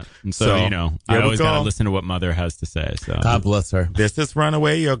always done that. And so, I here we always got to go. listen to what Mother has to say. So God bless her. This is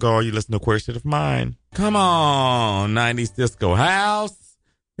Runaway, your girl. You listen to Question of Mine. Come on, 90s Disco House.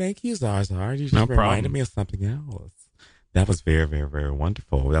 Thank you, Zarzar. You just No reminded problem. me of something else. That was very, very, very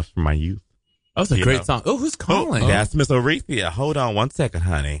wonderful. That was from my youth. That was a You great know. song. Oh, who's calling? That's Miss Orethia. Hold on one second,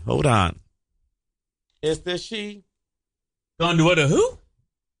 honey. Hold on. Is this she? Gone to what a who?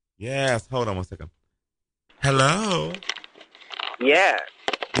 Yes. Hold on one second. Hello. Yeah.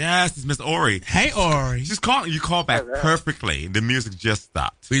 Yes, it's Miss Ori. Hey, Ori. She's calling. You called back Hello. perfectly. The music just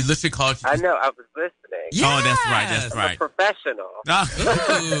stopped. We literally called you. I know. I was listening. Oh, that's right. That's I'm right. a professional.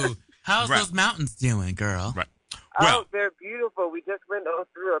 Ooh, how's Right. those mountains doing, girl? Right. Well, Oh, they're beautiful. We just went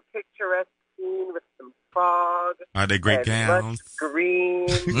through a picturesque scene with some fog. are they great and gowns? lush green,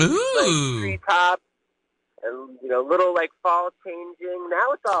 Ooh. like treetops, and little like fall changing.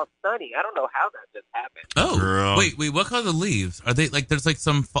 Now it's all sunny. I don't know how that just happened. Oh, Girl. wait. What color are the leaves? Are they like? There's like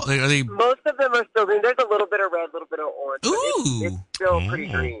some. Are they? Most of them are still green. There's a little bit of red, a little bit of orange. But Ooh. it's still pretty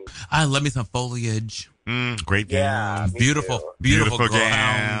green. I love me some foliage. Great Yeah, gowns. me Beautiful, too. beautiful gowns.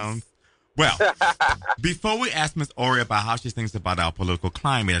 gowns. Well, before we ask Miss Ori about how she thinks about our political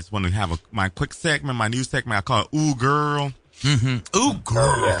climate, I just want to have my quick segment, my new segment. I call it Ooh Girl. Mm-hmm. Ooh,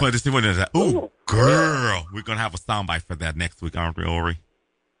 girl. But this is what it is. Ooh Girl. We're going to have a soundbite for that next week, aren't we, Ori?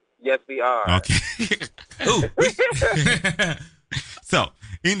 Yes, we are. Okay. Ooh. So,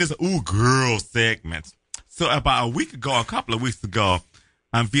 in this Ooh Girl segment, so about a couple of weeks ago,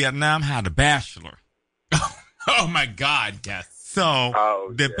 Vietnam had a bachelor. Oh my God. Yes.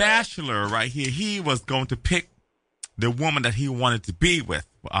 So, the bachelor right here, he was going to pick the woman that he wanted to be with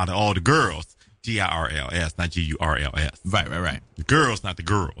out of all the girls. Girls, not Gurls. Right. The girls, not the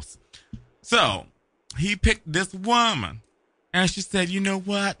girls. So, he picked this woman. And she said, you know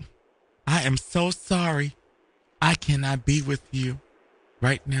what? I am so sorry. I cannot be with you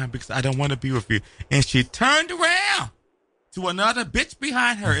right now because I don't want to be with you. And she turned around to another bitch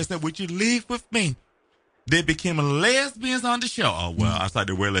behind her and said, would you leave with me? They became lesbians on the show. Oh, well, I thought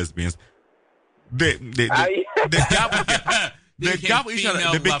they were lesbians. They got with each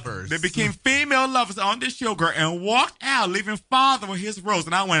other. They became female lovers on this show, girl, and walked out, leaving father with his rose.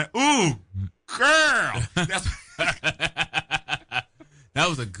 And I went, ooh, girl. That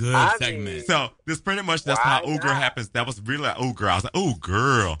was a good segment. So this pretty much that's how ooh girl happens. That was really like ooh girl. I was like, ooh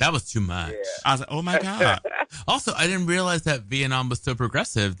girl. That was too much. I was like, oh my God. Also, I didn't realize that Vietnam was so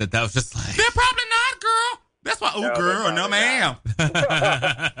progressive that was just like. They're probably not, girl. That's why ooh girl, no ma'am.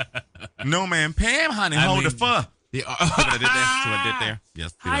 No ma'am, Pam, honey, hold the fuck. The, See what I did there? See what I did there?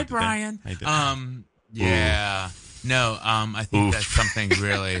 Yes. see what I Hi, did there? Brian. I did. Yeah. No, I think that's something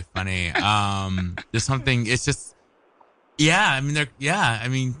really funny. There's something, it's just, I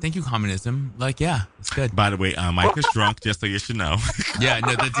mean, thank you, communism. Like, yeah, it's good. By the way, Mike is drunk, just so you should know. Yeah,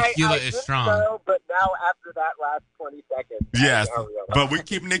 no, the tequila is strong. Know, but now after that last 20 seconds. Yes, but we're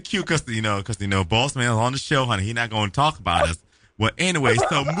keeping it cute because Boss Man is on the show, honey. He's not going to talk about us. Well, anyway,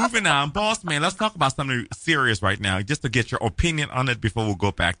 so moving on, Boss Man, let's talk about something serious right now, just to get your opinion on it before we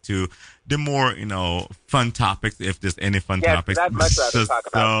go back to the more, fun topics, if there's any fun topics. I'd much rather There's talk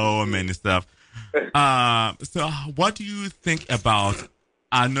about so many stuff. So what do you think about,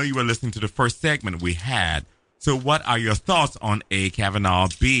 I know you were listening to the first segment we had. So what are your thoughts on A, Kavanaugh,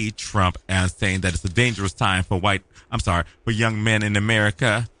 B, Trump, and saying that it's a dangerous time for young men in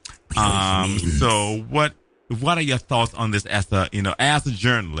America? So what are your thoughts on this as a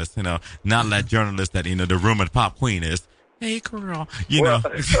journalist, not like journalist that, the rumored pop queen is, hey girl,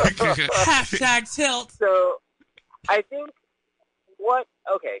 Hashtag tilt. So I think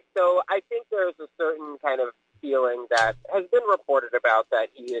I think there's a certain kind of feeling that has been reported about that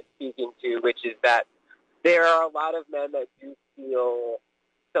he is speaking to, which is that there are a lot of men that do feel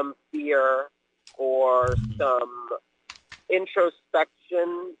some fear or some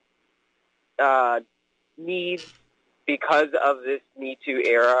introspection needs because of this Me Too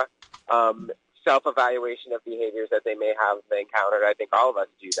era, self-evaluation of behaviors that they may have encountered. I think all of us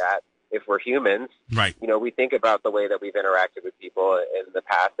do that if we're humans. Right. We think about the way that we've interacted with people in the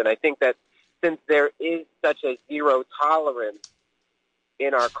past. And I think that since there is such a zero tolerance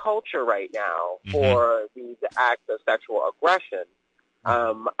in our culture right now for these acts of sexual aggression,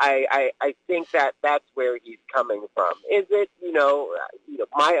 I think that that's where he's coming from. Is it,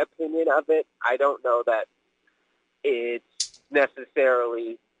 my opinion of it, I don't know that it's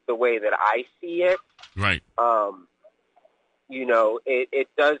necessarily the way that I see it. Right. It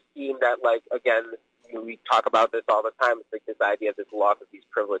does seem that, like, again, we talk about this all the time. It's like this idea of this loss of these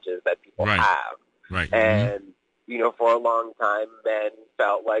privileges that people have. Right. And, for a long time, men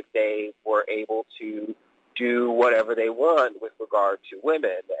felt like they were able to do whatever they want with regard to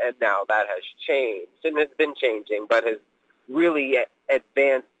women. And now that has changed, and it's been changing, but has really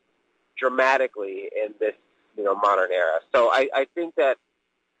advanced dramatically in this, modern era. So I think that,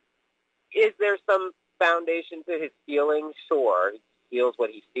 is there some foundation to his feelings? Sure. He feels what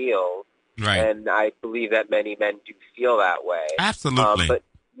he feels. Right. And I believe that many men do feel that way. Absolutely. But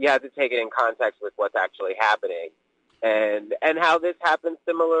you have to take it in context with what's actually happening. And how this happens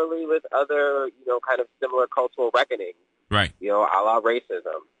similarly with other, kind of similar cultural reckonings. Right. A la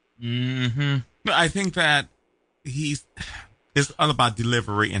racism. Mm-hmm. But I think that it's all about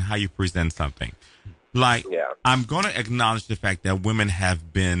delivery and how you present something. Like, I'm going to acknowledge the fact that women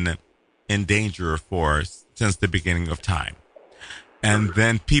have been in danger since the beginning of time. And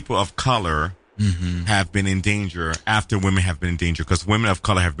then people of color have been in danger after women have been in danger, because women of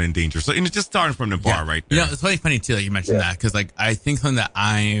color have been in danger. So, just starting from the bar right there. It's really funny, too, that you mentioned that, because, like, I think something that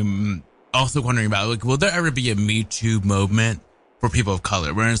I'm also wondering about, like, will there ever be a Me Too movement for people of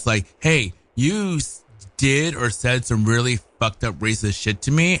color, where it's like, hey, you did or said some really fucked up racist shit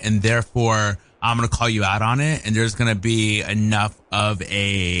to me, and therefore I'm going to call you out on it, and there's going to be enough of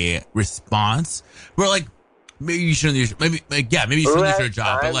a response where, like, maybe you shouldn't use, maybe you shouldn't lose your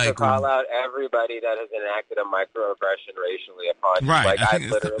job, but, like, to call out everybody that has enacted a microaggression racially upon you. Right. Like, I I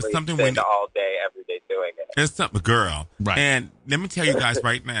think literally something spend all day, every day doing it. It's something, girl. Right. And let me tell you guys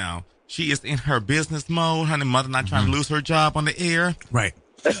right now, she is in her business mode. Honey, mother not trying to lose her job on the air. Right.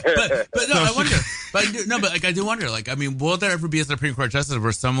 But no, I wonder. I do wonder. Like, I mean, will there ever be a Supreme Court justice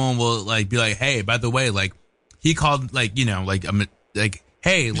where someone will, like, be like, hey, by the way, like, he called, like,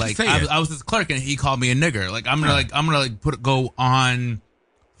 hey, like, I was his clerk and he called me a nigger. Like, I'm gonna go on.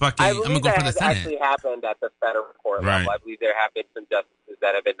 I'm gonna go for the Senate. Actually happened at the federal court level. I believe there have been some justices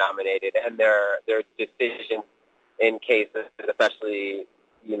that have been nominated, and their decisions in cases, especially,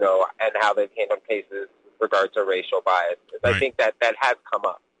 and how they've handled cases with regard to racial bias. I think that has come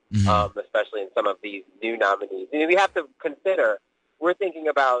up, especially in some of these new nominees. And we have to consider, we're thinking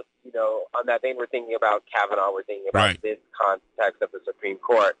about, on that vein, we're thinking about Kavanaugh, we're thinking about this context of the Supreme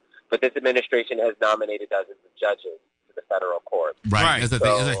Court. But this administration has nominated dozens of judges to the federal court. Right. It's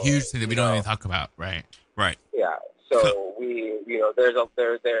a huge thing that we don't even talk about. Right. Yeah. So we, there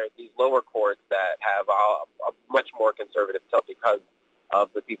are these lower courts that have a much more conservative tilt because of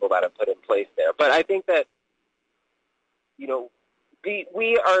the people that have put in place there. But I think that, will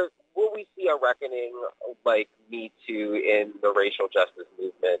we see a reckoning like Me Too in the racial justice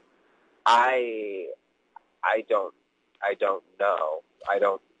movement? I don't know.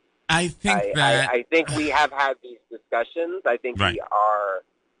 I think I think we have had these discussions. I think Right. we are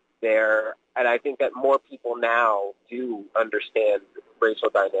there, and I think that more people now do understand racial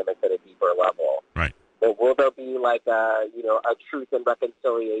dynamics at a deeper level. Right. But will there be like a truth and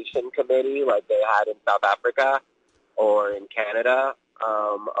reconciliation committee like they had in South Africa or in Canada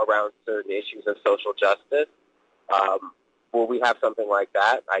around certain issues of social justice? Will we have something like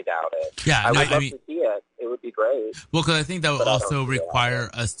that? I doubt it. Yeah, I no, would I love mean- to see it. It would be great. Well, because I think that would But I don't also see it require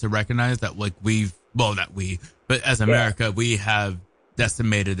us to recognize that, like, but as America, we have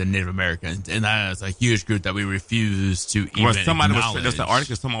decimated the Native Americans, and that is a huge group that we refuse to even Well, somebody acknowledge. there's an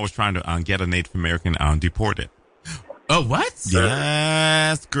article. Someone was trying to get a Native American deported. Oh, what?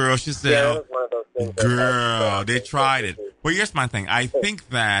 Yes, girl. She said, Yeah, that was one of those things that- "Girl, they tried it." Well, here's my thing. I think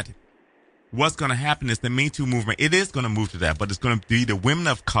that what's going to happen is the Me Too movement. It is going to move to that, but it's going to be the women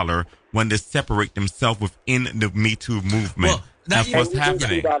of color when they separate themselves within the Me Too movement. Well, That's that- what's And you can see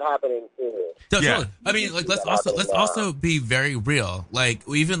happening. that happening too. Totally. I mean, like, let's also be very real. Like,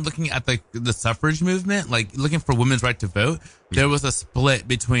 even looking at the suffrage movement, like looking for women's right to vote, there was a split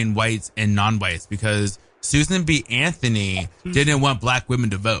between whites and non-whites because Susan B. Anthony didn't want black women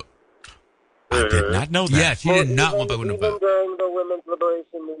to vote. I did not know that. Yeah, she did not want black women to Even vote. during the women's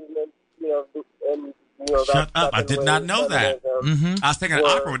liberation movement, and Shut up! I did not know that. Mm-hmm. I was taking an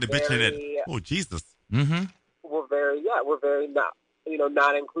opera with the bitch in it. very- Oh Jesus! Mm-hmm. we're very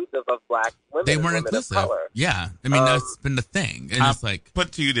not inclusive of black women. They and weren't women inclusive. Of color. Yeah. I mean, that's been the thing. And I'll it's like, put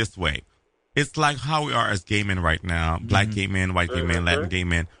it to you this way: it's like how we are as gay men right now, black gay men, white gay men, Latin gay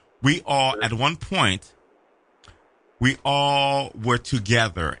men. We all, at one point, we all were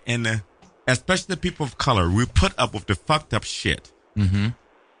together, and especially the people of color, we put up with the fucked up shit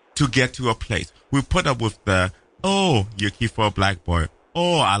to get to a place. We put up with the, oh, you're cute for a black boy.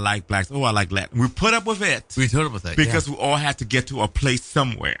 Oh, I like blacks. Oh, I like Latin. We put up with it. we told with it. Because we all had to get to a place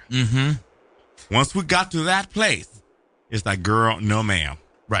somewhere. Once we got to that place, it's like, girl, no ma'am.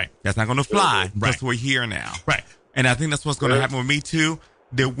 Right. That's not going to fly Right. because we're here now. Right. And I think that's what's going to happen with Me Too.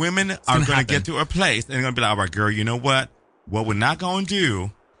 The women are gonna going to get happen. to a place and they're going to be like, all right, girl, you know what? What we're not going to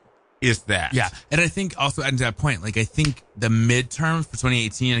do is that. Yeah. And I think also at that point, like, I think the midterms for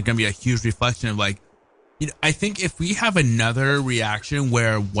 2018 are going to be a huge reflection of, like, I think if we have another reaction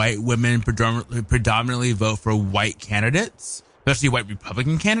where white women predominantly vote for white candidates, especially white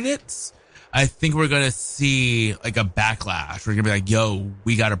Republican candidates, I think we're going to see like a backlash. We're going to be like, yo,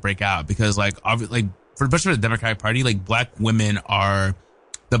 we got to break out because especially for the Democratic Party, like black women are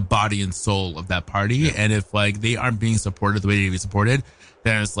the body and soul of that party. Yeah. And if like they aren't being supported the way they need to be supported,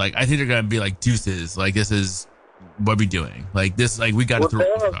 then it's like, I think they're going to be like deuces. Like this is what we doing. Like this, like we got to throw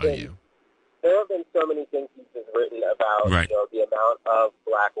you. There have been so many think pieces written about the amount of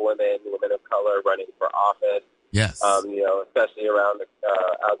black women of color running for office. Yes. Especially around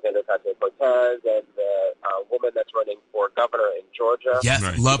Alexandria Ocasio-Cortez and the woman that's running for governor in Georgia. Yes,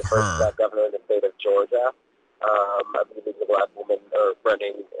 right. Love her. Black governor in the state of Georgia. I believe there's a black woman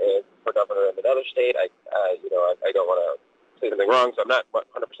running for governor in another state. I don't want to say something wrong, so I'm not 100%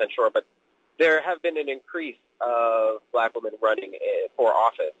 sure, but there have been an increase of black women running for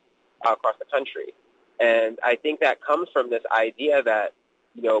office across the country. And I think that comes from this idea that,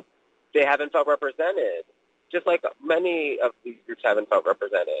 they haven't felt represented, just like many of these groups haven't felt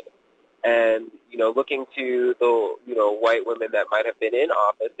represented. And, looking to the, white women that might have been in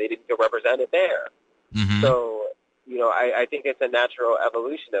office, they didn't feel represented there. Mm-hmm. So, I think it's a natural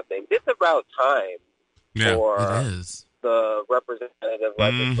evolution of things. It's about time for the representative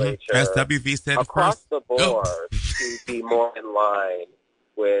legislature SWV said across the board to be more in line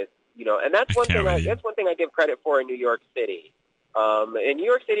with, and that's one thing. That's one thing I give credit for in New York City. In New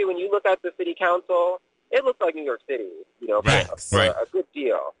York City, when you look at the city council, it looks like New York City. For a good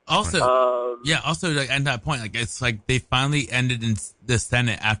deal. Also, Also, like, at that point, like it's like they finally ended in the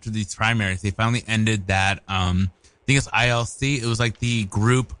Senate after these primaries. They finally ended that. I think it's ILC. It was like the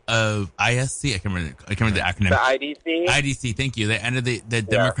group of ISC. I can't remember the acronym. The IDC. IDC. Thank you. They ended the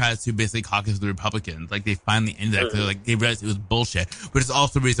Democrats who basically caucused with the Republicans. Like they finally ended that. Mm-hmm. Like they realized it was bullshit. Which is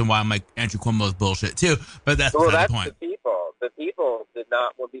also the reason why I'm like Andrew Cuomo is bullshit too. But that's the point. The people did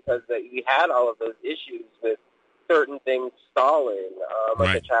not, because we had all of those issues with certain things stalling,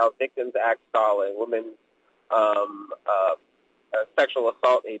 like the Child Victims Act stalling, women's sexual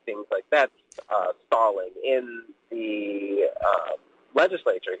assault aid, things like that stalling in the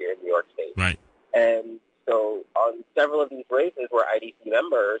legislature here in New York State. Right. And so on several of these races where IDC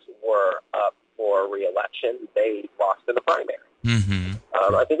members were up for re-election, they lost in the primary. Mm-hmm.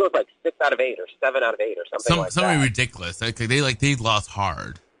 I think it was like 6 out of 8 or 7 out of 8 or something like that. Something ridiculous. They lost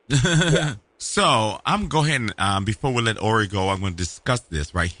hard. So I'm go ahead and before we let Ori go, I'm going to discuss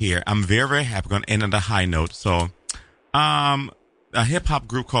this right here. I'm very, very happy. Going to end on a high note. So, a hip hop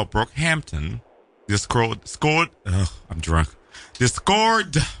group called Brockhampton, they scored. I'm drunk. They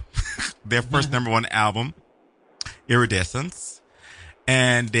scored their first number one album, Iridescence,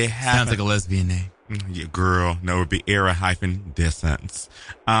 and they have Sounds like a lesbian name. Yeah, girl, no, it would be Era-Descence.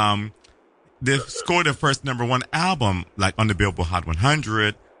 They scored their first number one album, like on the Billboard Hot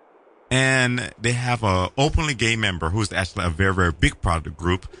 100. And they have a openly gay member who's actually a very, very big part of the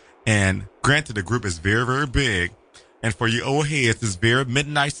group. And granted, the group is very, very big. And for you old heads, it's very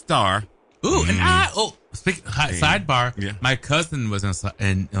Midnight Star. Ooh, and sidebar. Yeah. My cousin was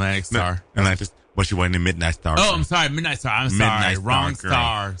in Atlantic Star. Atlantis, but she wasn't in Midnight Star. Oh, I'm sorry, Midnight Star. I'm sorry, wrong girl.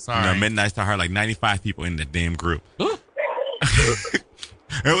 star. Sorry. No, Midnight Star had like 95 people in that damn group. It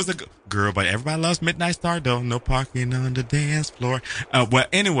was a girl, but everybody loves Midnight Star, though. No parking on the dance floor. Well,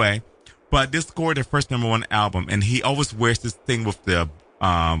 anyway, but this scored their first number one album, and he always wears this thing with the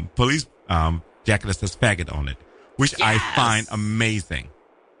police jacket that says faggot on it, which I find amazing.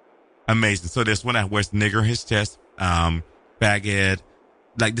 Amazing. So there's one that wears nigger in his chest, faggot.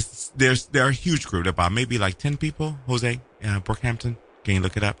 Like this, they're a huge group. They're about maybe like 10 people. Jose, Brockhampton. Can you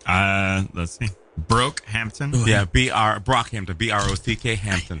look it up? Let's see. Brockhampton. Yeah, Brockhampton, B-R-O-C-K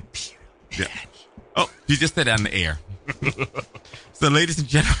Hampton. Yeah. Oh, you just said that in the air. So, ladies and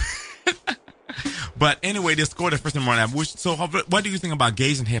gentlemen. But anyway, they scored the first number one album. So, what do you think about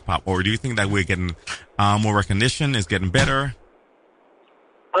gays in hip hop, or do you think that we're getting more recognition? Is getting better?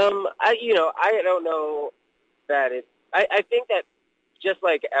 I don't know that it's. I think that just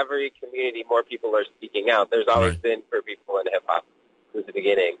like every community, more people are speaking out. There's always been for people in hip hop since the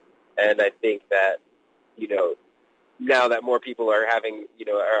beginning. And I think that, now that more people are having,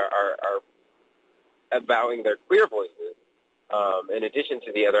 are avowing their queer voices, in addition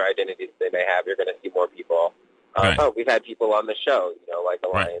to the other identities they may have, you're going to see more people. We've had people on the show, like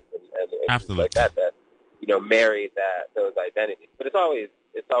Alliance and things like that, marry those identities. But it's always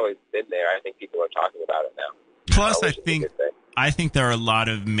been there. I think people are talking about it now. Plus, I think there are a lot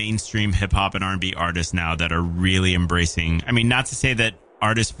of mainstream hip hop and R&B artists now that are really embracing. I mean, not to say that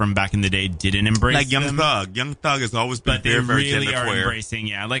artists from back in the day didn't embrace like Young them, Thug. Young Thug has always been but they very, very really are genderqueer. embracing.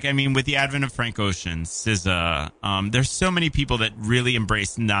 Yeah, like I mean, with the advent of Frank Ocean, SZA, there's so many people that really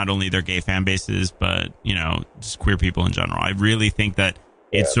embrace not only their gay fan bases, but just queer people in general. I really think that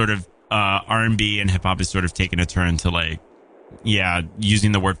it's sort of R&B and hip hop has sort of taken a turn to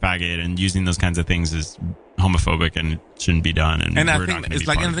using the word faggot and using those kinds of things is homophobic and it shouldn't be done. And I think it's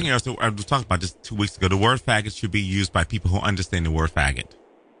like anything else. I was talking about just 2 weeks ago. The word faggot should be used by people who understand the word faggot.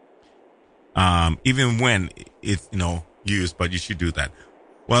 Even when it's, used, but you should do that.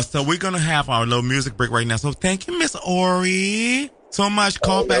 Well, so we're going to have our little music break right now. So thank you, Miss Ori, so much.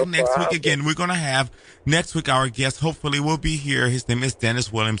 Call back next week again. We're going to have next week our guest hopefully will be here. His name is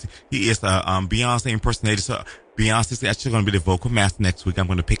Dennis Williams. He is a Beyonce impersonator. So Beyonce is actually going to be the vocal master next week. I'm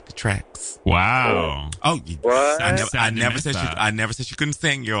going to pick the tracks. Wow. Oh, what? I never said she couldn't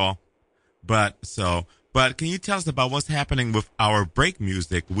sing, y'all. But can you tell us about what's happening with our break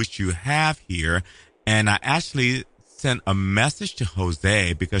music, which you have here? And I actually sent a message to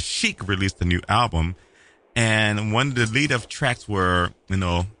Jose because Chic released a new album, and one of the lead of tracks were,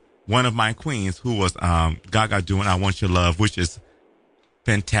 one of my queens who was Gaga doing "I Want Your Love," which is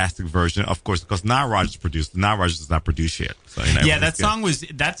fantastic version, of course, because Nile Rodgers produced. Nile Rodgers does not produce shit. So,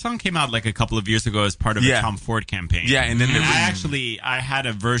 that song came out like a couple of years ago as part of a Tom Ford campaign. Yeah, and then I had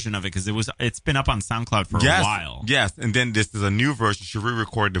a version of it because it's been up on SoundCloud for a while. Yes, and then this is a new version. She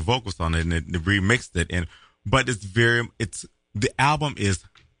re-recorded the vocals on it and they remixed it. But the album is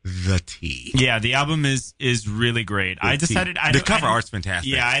the tea. Yeah, the album is really great. The cover art's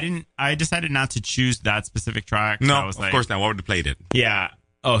fantastic. Yeah, I decided not to choose that specific track. No, of course not. Why would have played it? Yeah.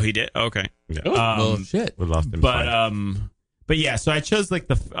 Oh, he did. Okay. Yeah. Shit. We lost him. But yeah, so I chose like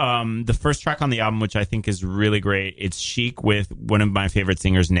the first track on the album, which I think is really great. It's Chic with one of my favorite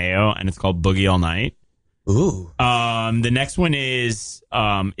singers, Neo, and it's called Boogie All Night. Ooh. The next one is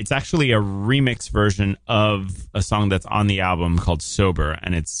it's actually a remix version of a song that's on the album called Sober,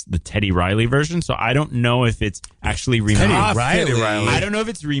 and it's the Teddy Riley version. So I don't know if it's actually remixed. Teddy Riley. I don't know if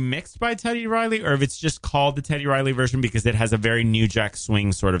it's remixed by Teddy Riley or if it's just called the Teddy Riley version because it has a very New Jack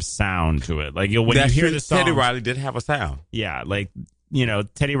Swing sort of sound to it. Like when you hear the song, Teddy Riley did have a sound. Yeah, like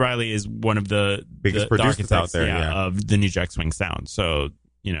Teddy Riley is one of the biggest producers out there of the New Jack Swing sound. So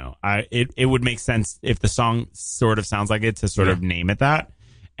it would make sense if the song sort of sounds like it to sort of name it that.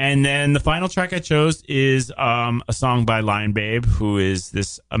 And then the final track I chose is a song by Lion Babe, who is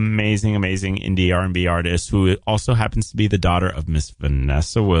this amazing, amazing indie R&B artist who also happens to be the daughter of Miss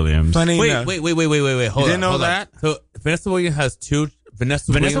Vanessa Williams. Wait. Hold didn't know on. that? So Vanessa Williams has two.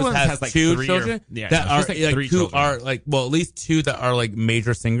 Vanessa Williams has like two 3 children yeah, that she are has like 3 who children. are like at least 2 that are like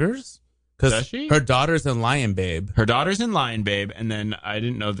major singers. Does Because she? her daughter's in Lion Babe. Her daughter's in Lion Babe, and then I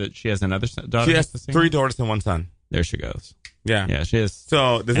didn't know that she has another daughter. She has that's the 3 singer. daughters and 1 son. There she goes. Yeah. Yeah, she is.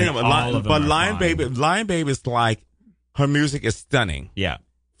 So the thing And about all of them are Lion fine. Babe is like, her music is stunning. Yeah.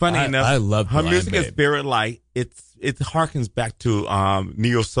 Funny enough, I love her Lion music is Babe. very light. It harkens back to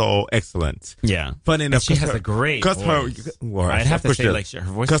neo soul excellence. Yeah. Funny enough, she has a great because her. voice. Well, I'd have to say, her like, her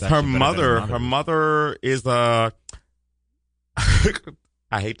voice because is her actually better than mother, her mother is a.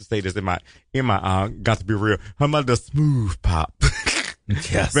 I hate to say this in my got to be real. Her mother does smooth pop.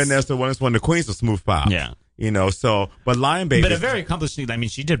 Yes. Vanessa Williams, one of the queens of smooth pop. Yeah. You know, so, but Lion Babe But a is- very accomplished, I mean,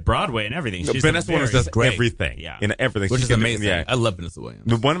 she did Broadway and everything. She's Vanessa Williams does great. everything. Yeah. In everything. Which She is can- amazing. Yeah. I love Vanessa Williams.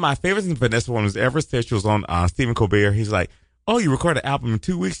 But one of my favorites in Vanessa Williams ever said she was on Stephen Colbert. He's like, "Oh, you recorded an album in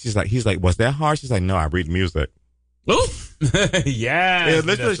 2 weeks?" He's like, "Was that hard?" She's like, "No, I read music." Oh, yeah. Yeah,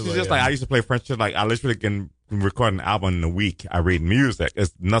 literally, she's just like, I used to play French. Like, I literally can record an album in a week. I read music.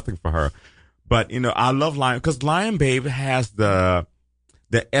 It's nothing for her. But you know, I love Lion because Lion Babe has the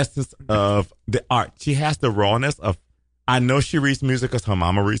essence of the art. She has the rawness of. I know she reads music because her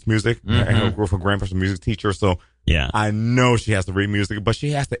mama reads music, and her grandpa's a music teacher. So Yeah. I know she has to read music, but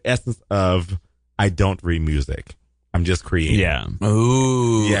she has the essence of I don't read music. I'm just creating. Yeah.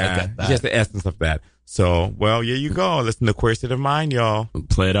 Ooh, I Yeah. get that. She has the essence of that. So, well, here you go. Listen to Queer State of Mind, y'all.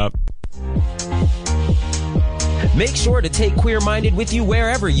 Play it up. Make sure to take Queer Minded with you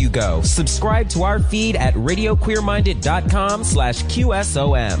wherever you go. Subscribe to our feed at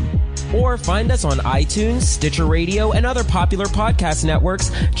radioqueerminded.com/QSOM. Or find us on iTunes, Stitcher Radio, and other popular podcast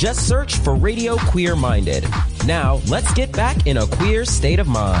networks. Just search for Radio Queer Minded. Now, let's get back in a queer state of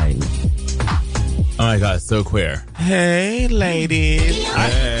mind. Oh my God, so queer. Hey, ladies.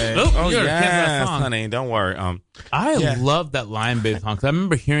 Hey. Oh, you're a fan of that yes, song. honey. Don't worry. I Yeah. love that Lion Babe song because I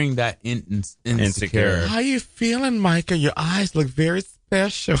remember hearing that in Insecure. How you feeling, Micah? Your eyes look very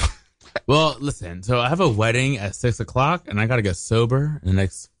special. Well, listen. So I have a wedding at 6:00, and I got to get sober in the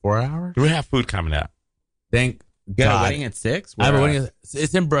next 4 hours. We have food coming up. Thank Got God. a wedding at 6? I have a wedding.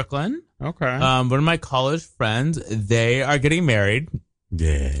 It's in Brooklyn. Okay. One of my college friends, they are getting married.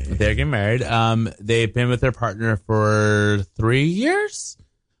 Yeah. They're getting married. They've been with their partner for 3 years.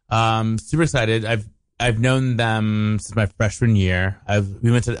 Super excited. I've known them since my freshman year. We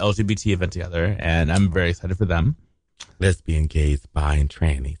went to the LGBT event together, and I'm very excited for them. Lesbian, gays, bi, and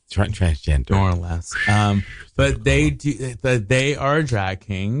trannies. Transgender. More or less. But they are a drag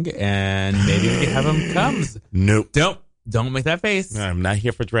king, and maybe we can have them come. Nope. Don't make that face. I'm not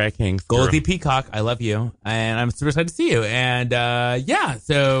here for drag kings. girl. Goldie Peacock, I love you, and I'm super excited to see you. And yeah,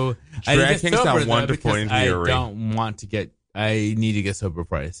 so I Drag need to get kings sober, are though, wonderful because in I theory. don't want to get. I need to get sober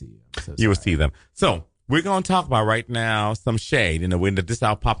before I see you. I'm so You will sorry. see them. So we're going to talk about right now some shade in the window. This is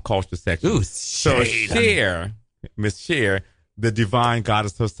our pop culture section. Ooh, So shade. Miss Cher, the divine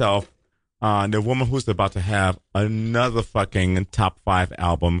goddess herself, the woman who's about to have another fucking top 5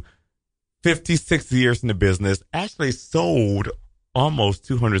 album, 56 years in the business, actually sold almost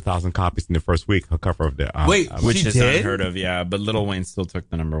 200,000 copies in the first week. Her cover of the Wait, Which she is did? unheard of, yeah. But Lil Wayne still took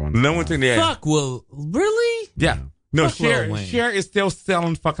the number 1. No one took the Fuck, Will, really? Yeah. No, Fuck Lil Wayne. Cher is still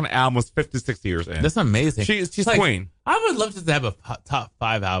selling fucking albums 56 years in. That's amazing. She's Like, queen. I would love to have a top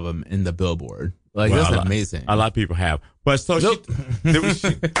 5 album in the Billboard. Like Well, that's amazing. A lot of people have. But so Nope.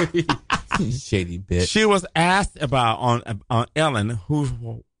 she Shady bitch. She was asked about on Ellen who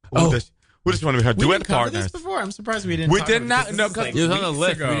does she want to be her We duet didn't cover partners. this before. I'm surprised we didn't. We talk did about not. this. No, This is because It was on the weeks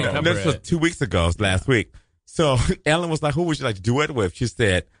list. ago. We didn't cover this was 2 weeks ago, last week. So Ellen was like, "Who would you like to duet with?" She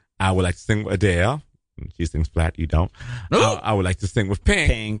said, "I would like to sing with Adele." She sings flat. You don't. Ooh. I would like to sing with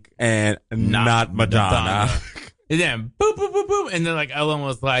Pink, and not Madonna. And then boop boop boop boop, and then like Ellen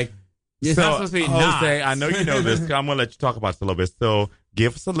was like, "It's not supposed to be not." Jose, I know you know this. I'm gonna let you talk about this a little bit. So,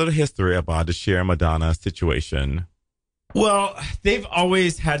 give us a little history about the Cher Madonna situation. Well, they've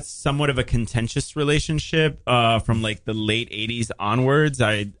always had somewhat of a contentious relationship from like the late 80s onwards.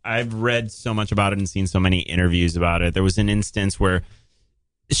 I've read so much about it and seen so many interviews about it. There was an instance where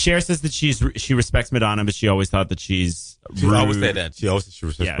Cher says that she respects Madonna, but she always thought that she's She rude. always said that. She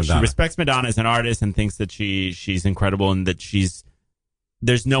respects Yeah, she Madonna. respects Madonna as an artist and thinks that she's incredible and that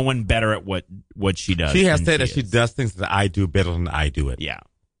there's no one better at what she does. She has than said that she is. does things that I do better than I do it. Yeah.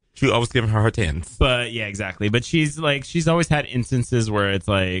 She always giving her 10s. But yeah, exactly. But she's always had instances where it's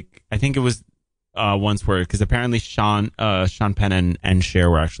like, I think it was once were because apparently Sean Penn and Cher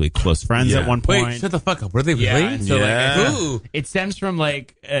were actually close friends at one point. Wait, shut the fuck up. Were they really? Yeah. So Yeah. like, it stems from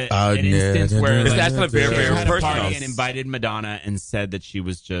like an instance where It's like, actually very, Cher very had a personal. party and invited Madonna and said that she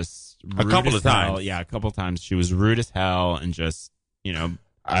was just rude couple as of hell. times. Yeah, a couple of times she was rude as hell and just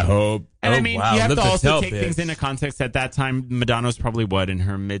I hope. And Oh, I mean, wow, you have look to at also Tell, take things bitch. into context. At that time, Madonna was probably in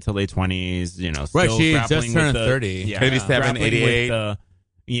her mid to late 20s. Still Right, she had grappling just with turned the- 30. Yeah, 87, grappling 88. With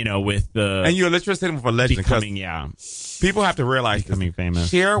with the And you're literally sitting with a legend because becoming people have to realize becoming this. famous.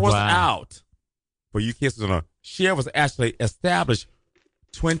 Cher was Wow. out. For you kids who don't know, Cher was actually established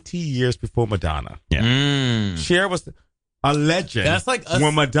 20 years before Madonna. Yeah. Cher was a legend. That's like us-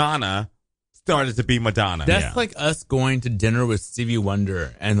 when Madonna started to be Madonna. That's like us going to dinner with Stevie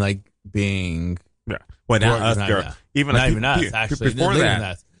Wonder and like being. Yeah. Well, not Or- us, not girl. that. Even Not like even us, actually. Before Not even that,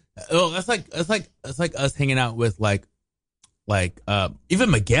 us. Oh, that's like us hanging out with like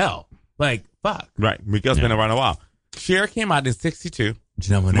even Miguel. Like fuck. right? Miguel's been around a while. Cher came out in '62.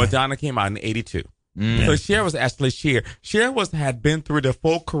 Janelle Monáe. Madonna came out in '82. So Cher was actually Cher. Cher had been through the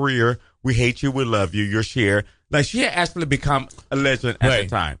full career. We hate you, we love you. You're Cher. Like she had actually become a legend at Right.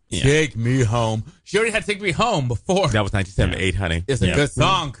 the time. Take me home. She already had to take me home before. That was 1978, honey. It's a good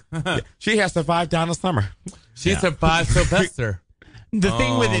song. She has survived Donna Summer. She survived Sylvester. The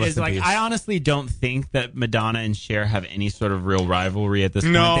thing with it rest is, in like, peace. I honestly don't think that Madonna and Cher have any sort of real rivalry at this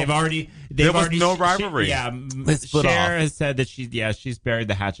No. point. There was no rivalry. They split Cher off. has said that she's buried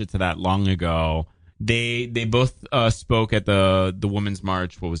the hatchet to that long ago. They both spoke at the Women's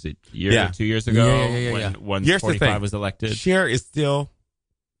March. What was it? 2 years ago? Yeah. When Here's the 45 thing. was elected. Cher is still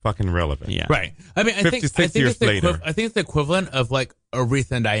fucking relevant. Yeah. Right. I mean, I think 56 years it's the later. I think it's the equivalent of like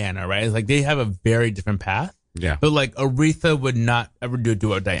Aretha and Diana, right? It's like they have a very different path. Yeah. But like Aretha would not ever do a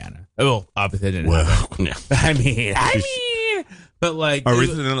duet with Diana. Well, obviously they didn't. Have that. I mean, but like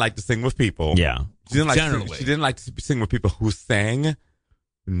Aretha didn't like to sing with people. Yeah. She didn't like Generally. she didn't like to sing with people who sang.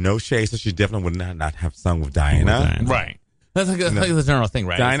 No shade, so she definitely would not have sung with Diana. right. That's like the general thing,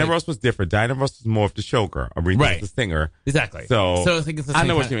 right? Diana It's like- Ross was different. Diana Ross was more of the showgirl. Aretha Right. was the singer. Exactly. So I think it's the I same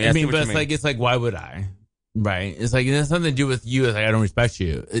know what kind- you mean. I I see mean, what but you it's mean. like why would I? Right. It's like it has something to do with you. It's like I don't respect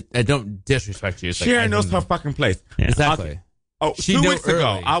you. I don't disrespect you. It's like, Cher I knows don't- her fucking place. Exactly. Oh, She 2 knew weeks ago,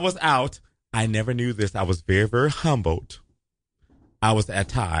 early. I was out. I never knew this. I was very, very humbled. I was at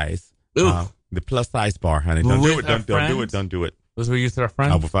Ty's, Ooh. the plus size bar, honey. Don't do With it. our Don't do it. friends? Don't do it. Those were you with our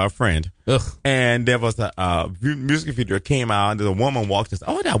friend. I was with our friend. Ugh. And there was a music video that came out, and the woman walked us.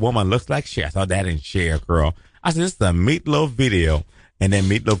 Oh, that woman looks like Cher. I thought that didn't Cher, girl. I said, this is a Meatloaf video. And then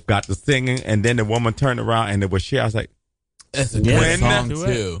Meatloaf got to singing, and then the woman turned around, and it was Cher. I was like, It's a good when song do it.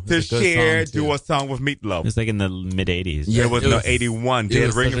 too. to It's a good Cher song, too. do a song with Meatloaf? It's like in the mid 80s. Yeah, It was no 81, it Dead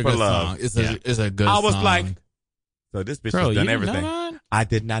was such Ringing a for good Love. song. It's a good I was song. like, so this bitch Bro, has you done didn't know everything. that? I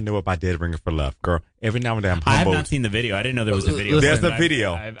did not know about Dead Ringing for Love, girl. Every now and then I'm I have humbled. not seen the video. I didn't know there was a video. There's for it, a but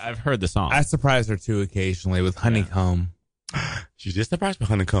video. I've heard the song. I surprise her too occasionally with Honeycomb. She's just surprised with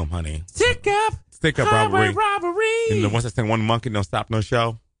Honeycomb, honey. Stick up Robbery. robbery. And the ones that sing One Monkey Don't Stop No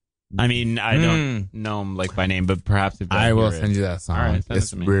Show. I mean, I don't know him like by name, but perhaps if I will hear it. send you that song. All right, send it It's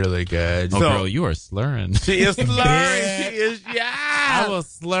to me. really good. Oh, So- girl, you are slurring. She is slurring. She is, I yeah. will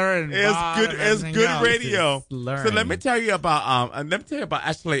slur and It's bob good. and It's everything good else. radio. slurring. So let me tell you about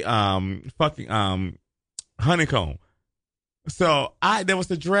actually fucking Honeycomb. So there was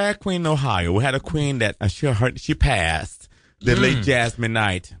a drag queen in Ohio. We had a queen that she passed, the late Jasmine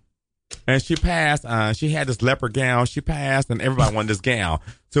Knight. And she passed, she had this leopard gown. She passed and everybody wanted this gown.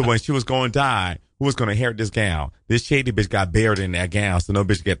 So when she was going to die, who was going to inherit this gown? This shady bitch got buried in that gown, so no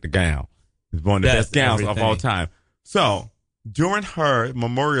bitch get the gown. It's one of the That's best gowns of everything. all time. So during her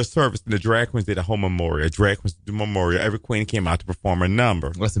memorial service, the drag queens did a whole memorial. Drag queens did a memorial. Every queen came out to perform a number.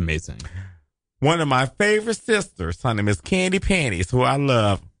 That's amazing. One of my favorite sisters, her name is Candy Panties, who I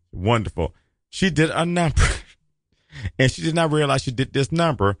love. Wonderful. She did a number. And she did not realize she did this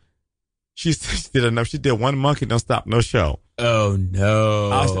number. She did a number. She did One Monkey Don't Stop No Show. Oh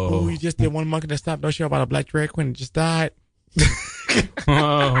no! I said, oh, you just did One Monkey Don't Stop No Show about a black drag queen that just died.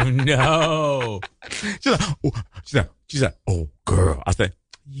 Oh no! She's like, oh, girl. I said,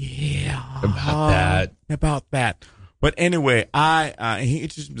 yeah. About that. But anyway, he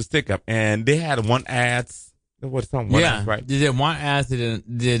introduced me to Stick Up, and they had one ads. What something? One Yeah, ads, right? They did one ass. They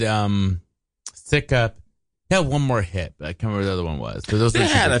did Stick Up. They had one more hit, but I can't remember what the other one was. So those They were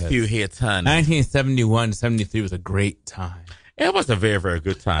had a super few hits. hits, honey. 1971 to 73 was a great time. It was a very, very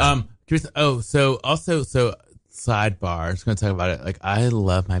good time. So sidebar. I was going to talk about it. Like, I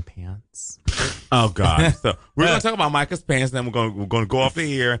love my pants. Oh God! So we're going to talk about Micah's pants, and then we're going to go off the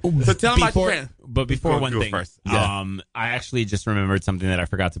here. So tell them about your pants. But before one thing, first. I actually just remembered something that I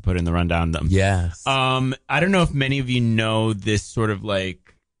forgot to put in the rundown. Yes. I don't know if many of you know this sort of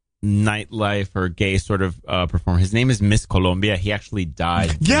like nightlife or gay sort of performer. His name is Miss Colombia. He actually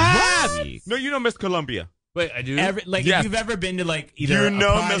died. Yes. No, you know Miss Colombia. Wait, I do. If you've ever been to like either You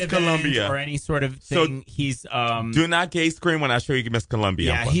know a Pride Miss event Colombia. or any sort of So, thing, he's Do not gay scream when I show you Miss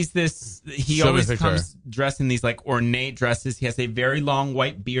Colombia. yeah, he's this. He Show me always a picture. comes dressed in these like ornate dresses. He has a very long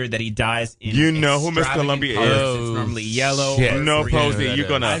white beard that he dyes in. You know who Miss extravagant Colombia colors. is. It's normally yellow. Shit. or No, green. Posey, you're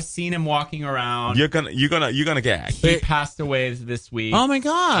gonna I've seen him walking around. you're gonna gag. He passed away this week. Oh my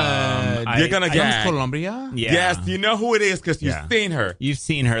God. I- You're gonna I- gag. Colombia? Yeah. Yes, you know who it is because you've Yeah. seen her. You've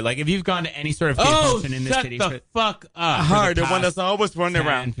seen her. Like if you've gone to any sort of gay Oh, function in this shut city the fuck up. Her, the past one that's always running 10,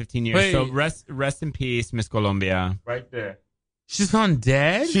 around. 15 years. Wait. So rest in peace, Miss Colombia. Right there. She's found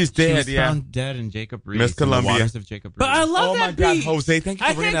dead? She's She dead. was Yeah. found dead in Jacob Reese. Miss in the Columbia. waters of Jacob Reese. But I love Oh that my God, beach. Jose! Thank you I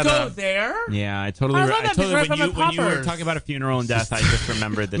for bringing can't that go up. there. Yeah, I totally. I love I that totally picture when from you the were poppers. talking about a funeral and death, I just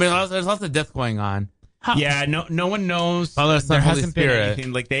remembered I that. mean, there's lots of death going on. How? Yeah, no one knows. Father, Son, there Holy hasn't been Spirit.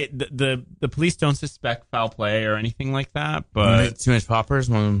 anything like the police don't suspect foul play or anything like that. But Too much poppers?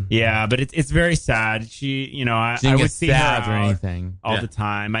 Well, yeah, but it's very sad. She, I she didn't would get see her stabbed or out anything. all Yeah. the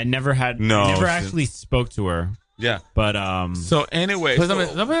time. I never No, never she- actually spoke to her. Yeah. But So anyway, So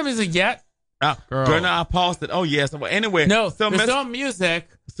somebody's like, yet? girl, no, I paused it. Oh yes. Well, anyway, No, So there's Miss, no music.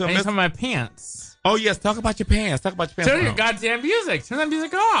 so I need Miss- some of my pants. oh yes. Talk about your pants. Talk about your pants. Turn your goddamn music. Turn that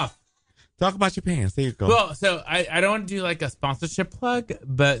music off. Talk about your pants. There you go. Well, so I don't want to do like a sponsorship plug,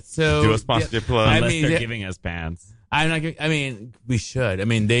 but so Do a sponsorship plug. I unless mean, they're they- giving us pants. I'm not. I mean, we should. I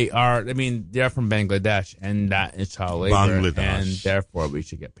mean, they are. I mean, they are from Bangladesh, and that is child labor, Bangladesh. and therefore we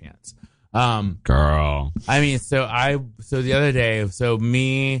should get pants. Girl. I mean, so the other day, so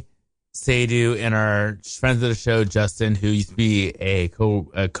me, Sadhu, and our friends of the show, Justin, who used to be a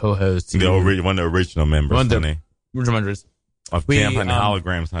co-host, one of the original members, One of the- honey, remembers. of we, Camp Honey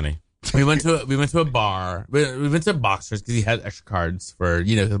Holograms, honey. We went to a bar. We went to Boxers because he had extra cards for,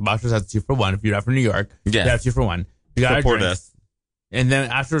 because Boxers has 2 for 1. If you're not from New York, Yes. they have 2 for 1. We got our Support drinks. us. And then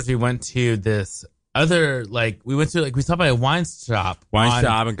afterwards we went to this other, we stopped by a wine shop. Wine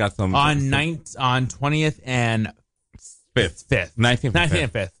shop and got some on 20th and 5th. 19th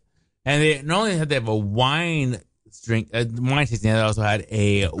and 5th. And they not only had they have a wine wine tasting, they also had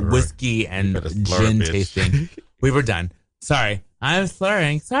a whiskey and better slur, gin bitch. tasting. We were done. Sorry, I'm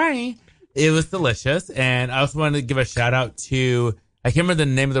slurring. Sorry. It was delicious, and I also wanted to give a shout out to, I can't remember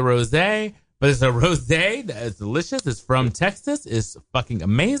the name of the rosé, but it's a rosé that is delicious. It's from Texas. It's fucking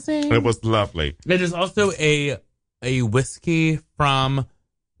amazing. It was lovely. It is also a whiskey from.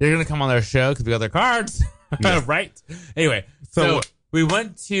 They're gonna come on their show because we got their cards, right? Anyway, so we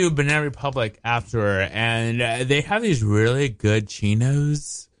went to Banana Republic after, and they have these really good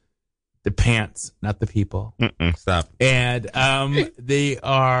chinos. The pants, not the people. Stop. And they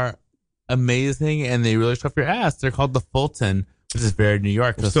are amazing, and they really stuff your ass. They're called the Fulton, which is very New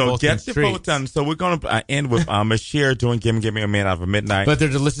York. So Fulton get the Street. Fulton. So we're going to end with Mashir doing Give Me a Man Out of Midnight. But they're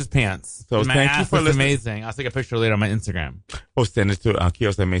delicious pants. So My thank you ass for looks listening. amazing. I'll take a picture later on my Instagram. Oh, send it to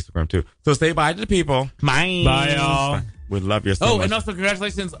Kiosk and Instagram too. So say bye to the people. Bye. Bye, y'all. We love you so much. And also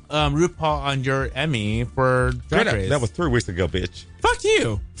congratulations, RuPaul, on your Emmy for Drag Race. That was 3 weeks ago, bitch. Fuck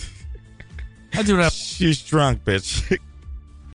you. I do that. She's drunk, bitch.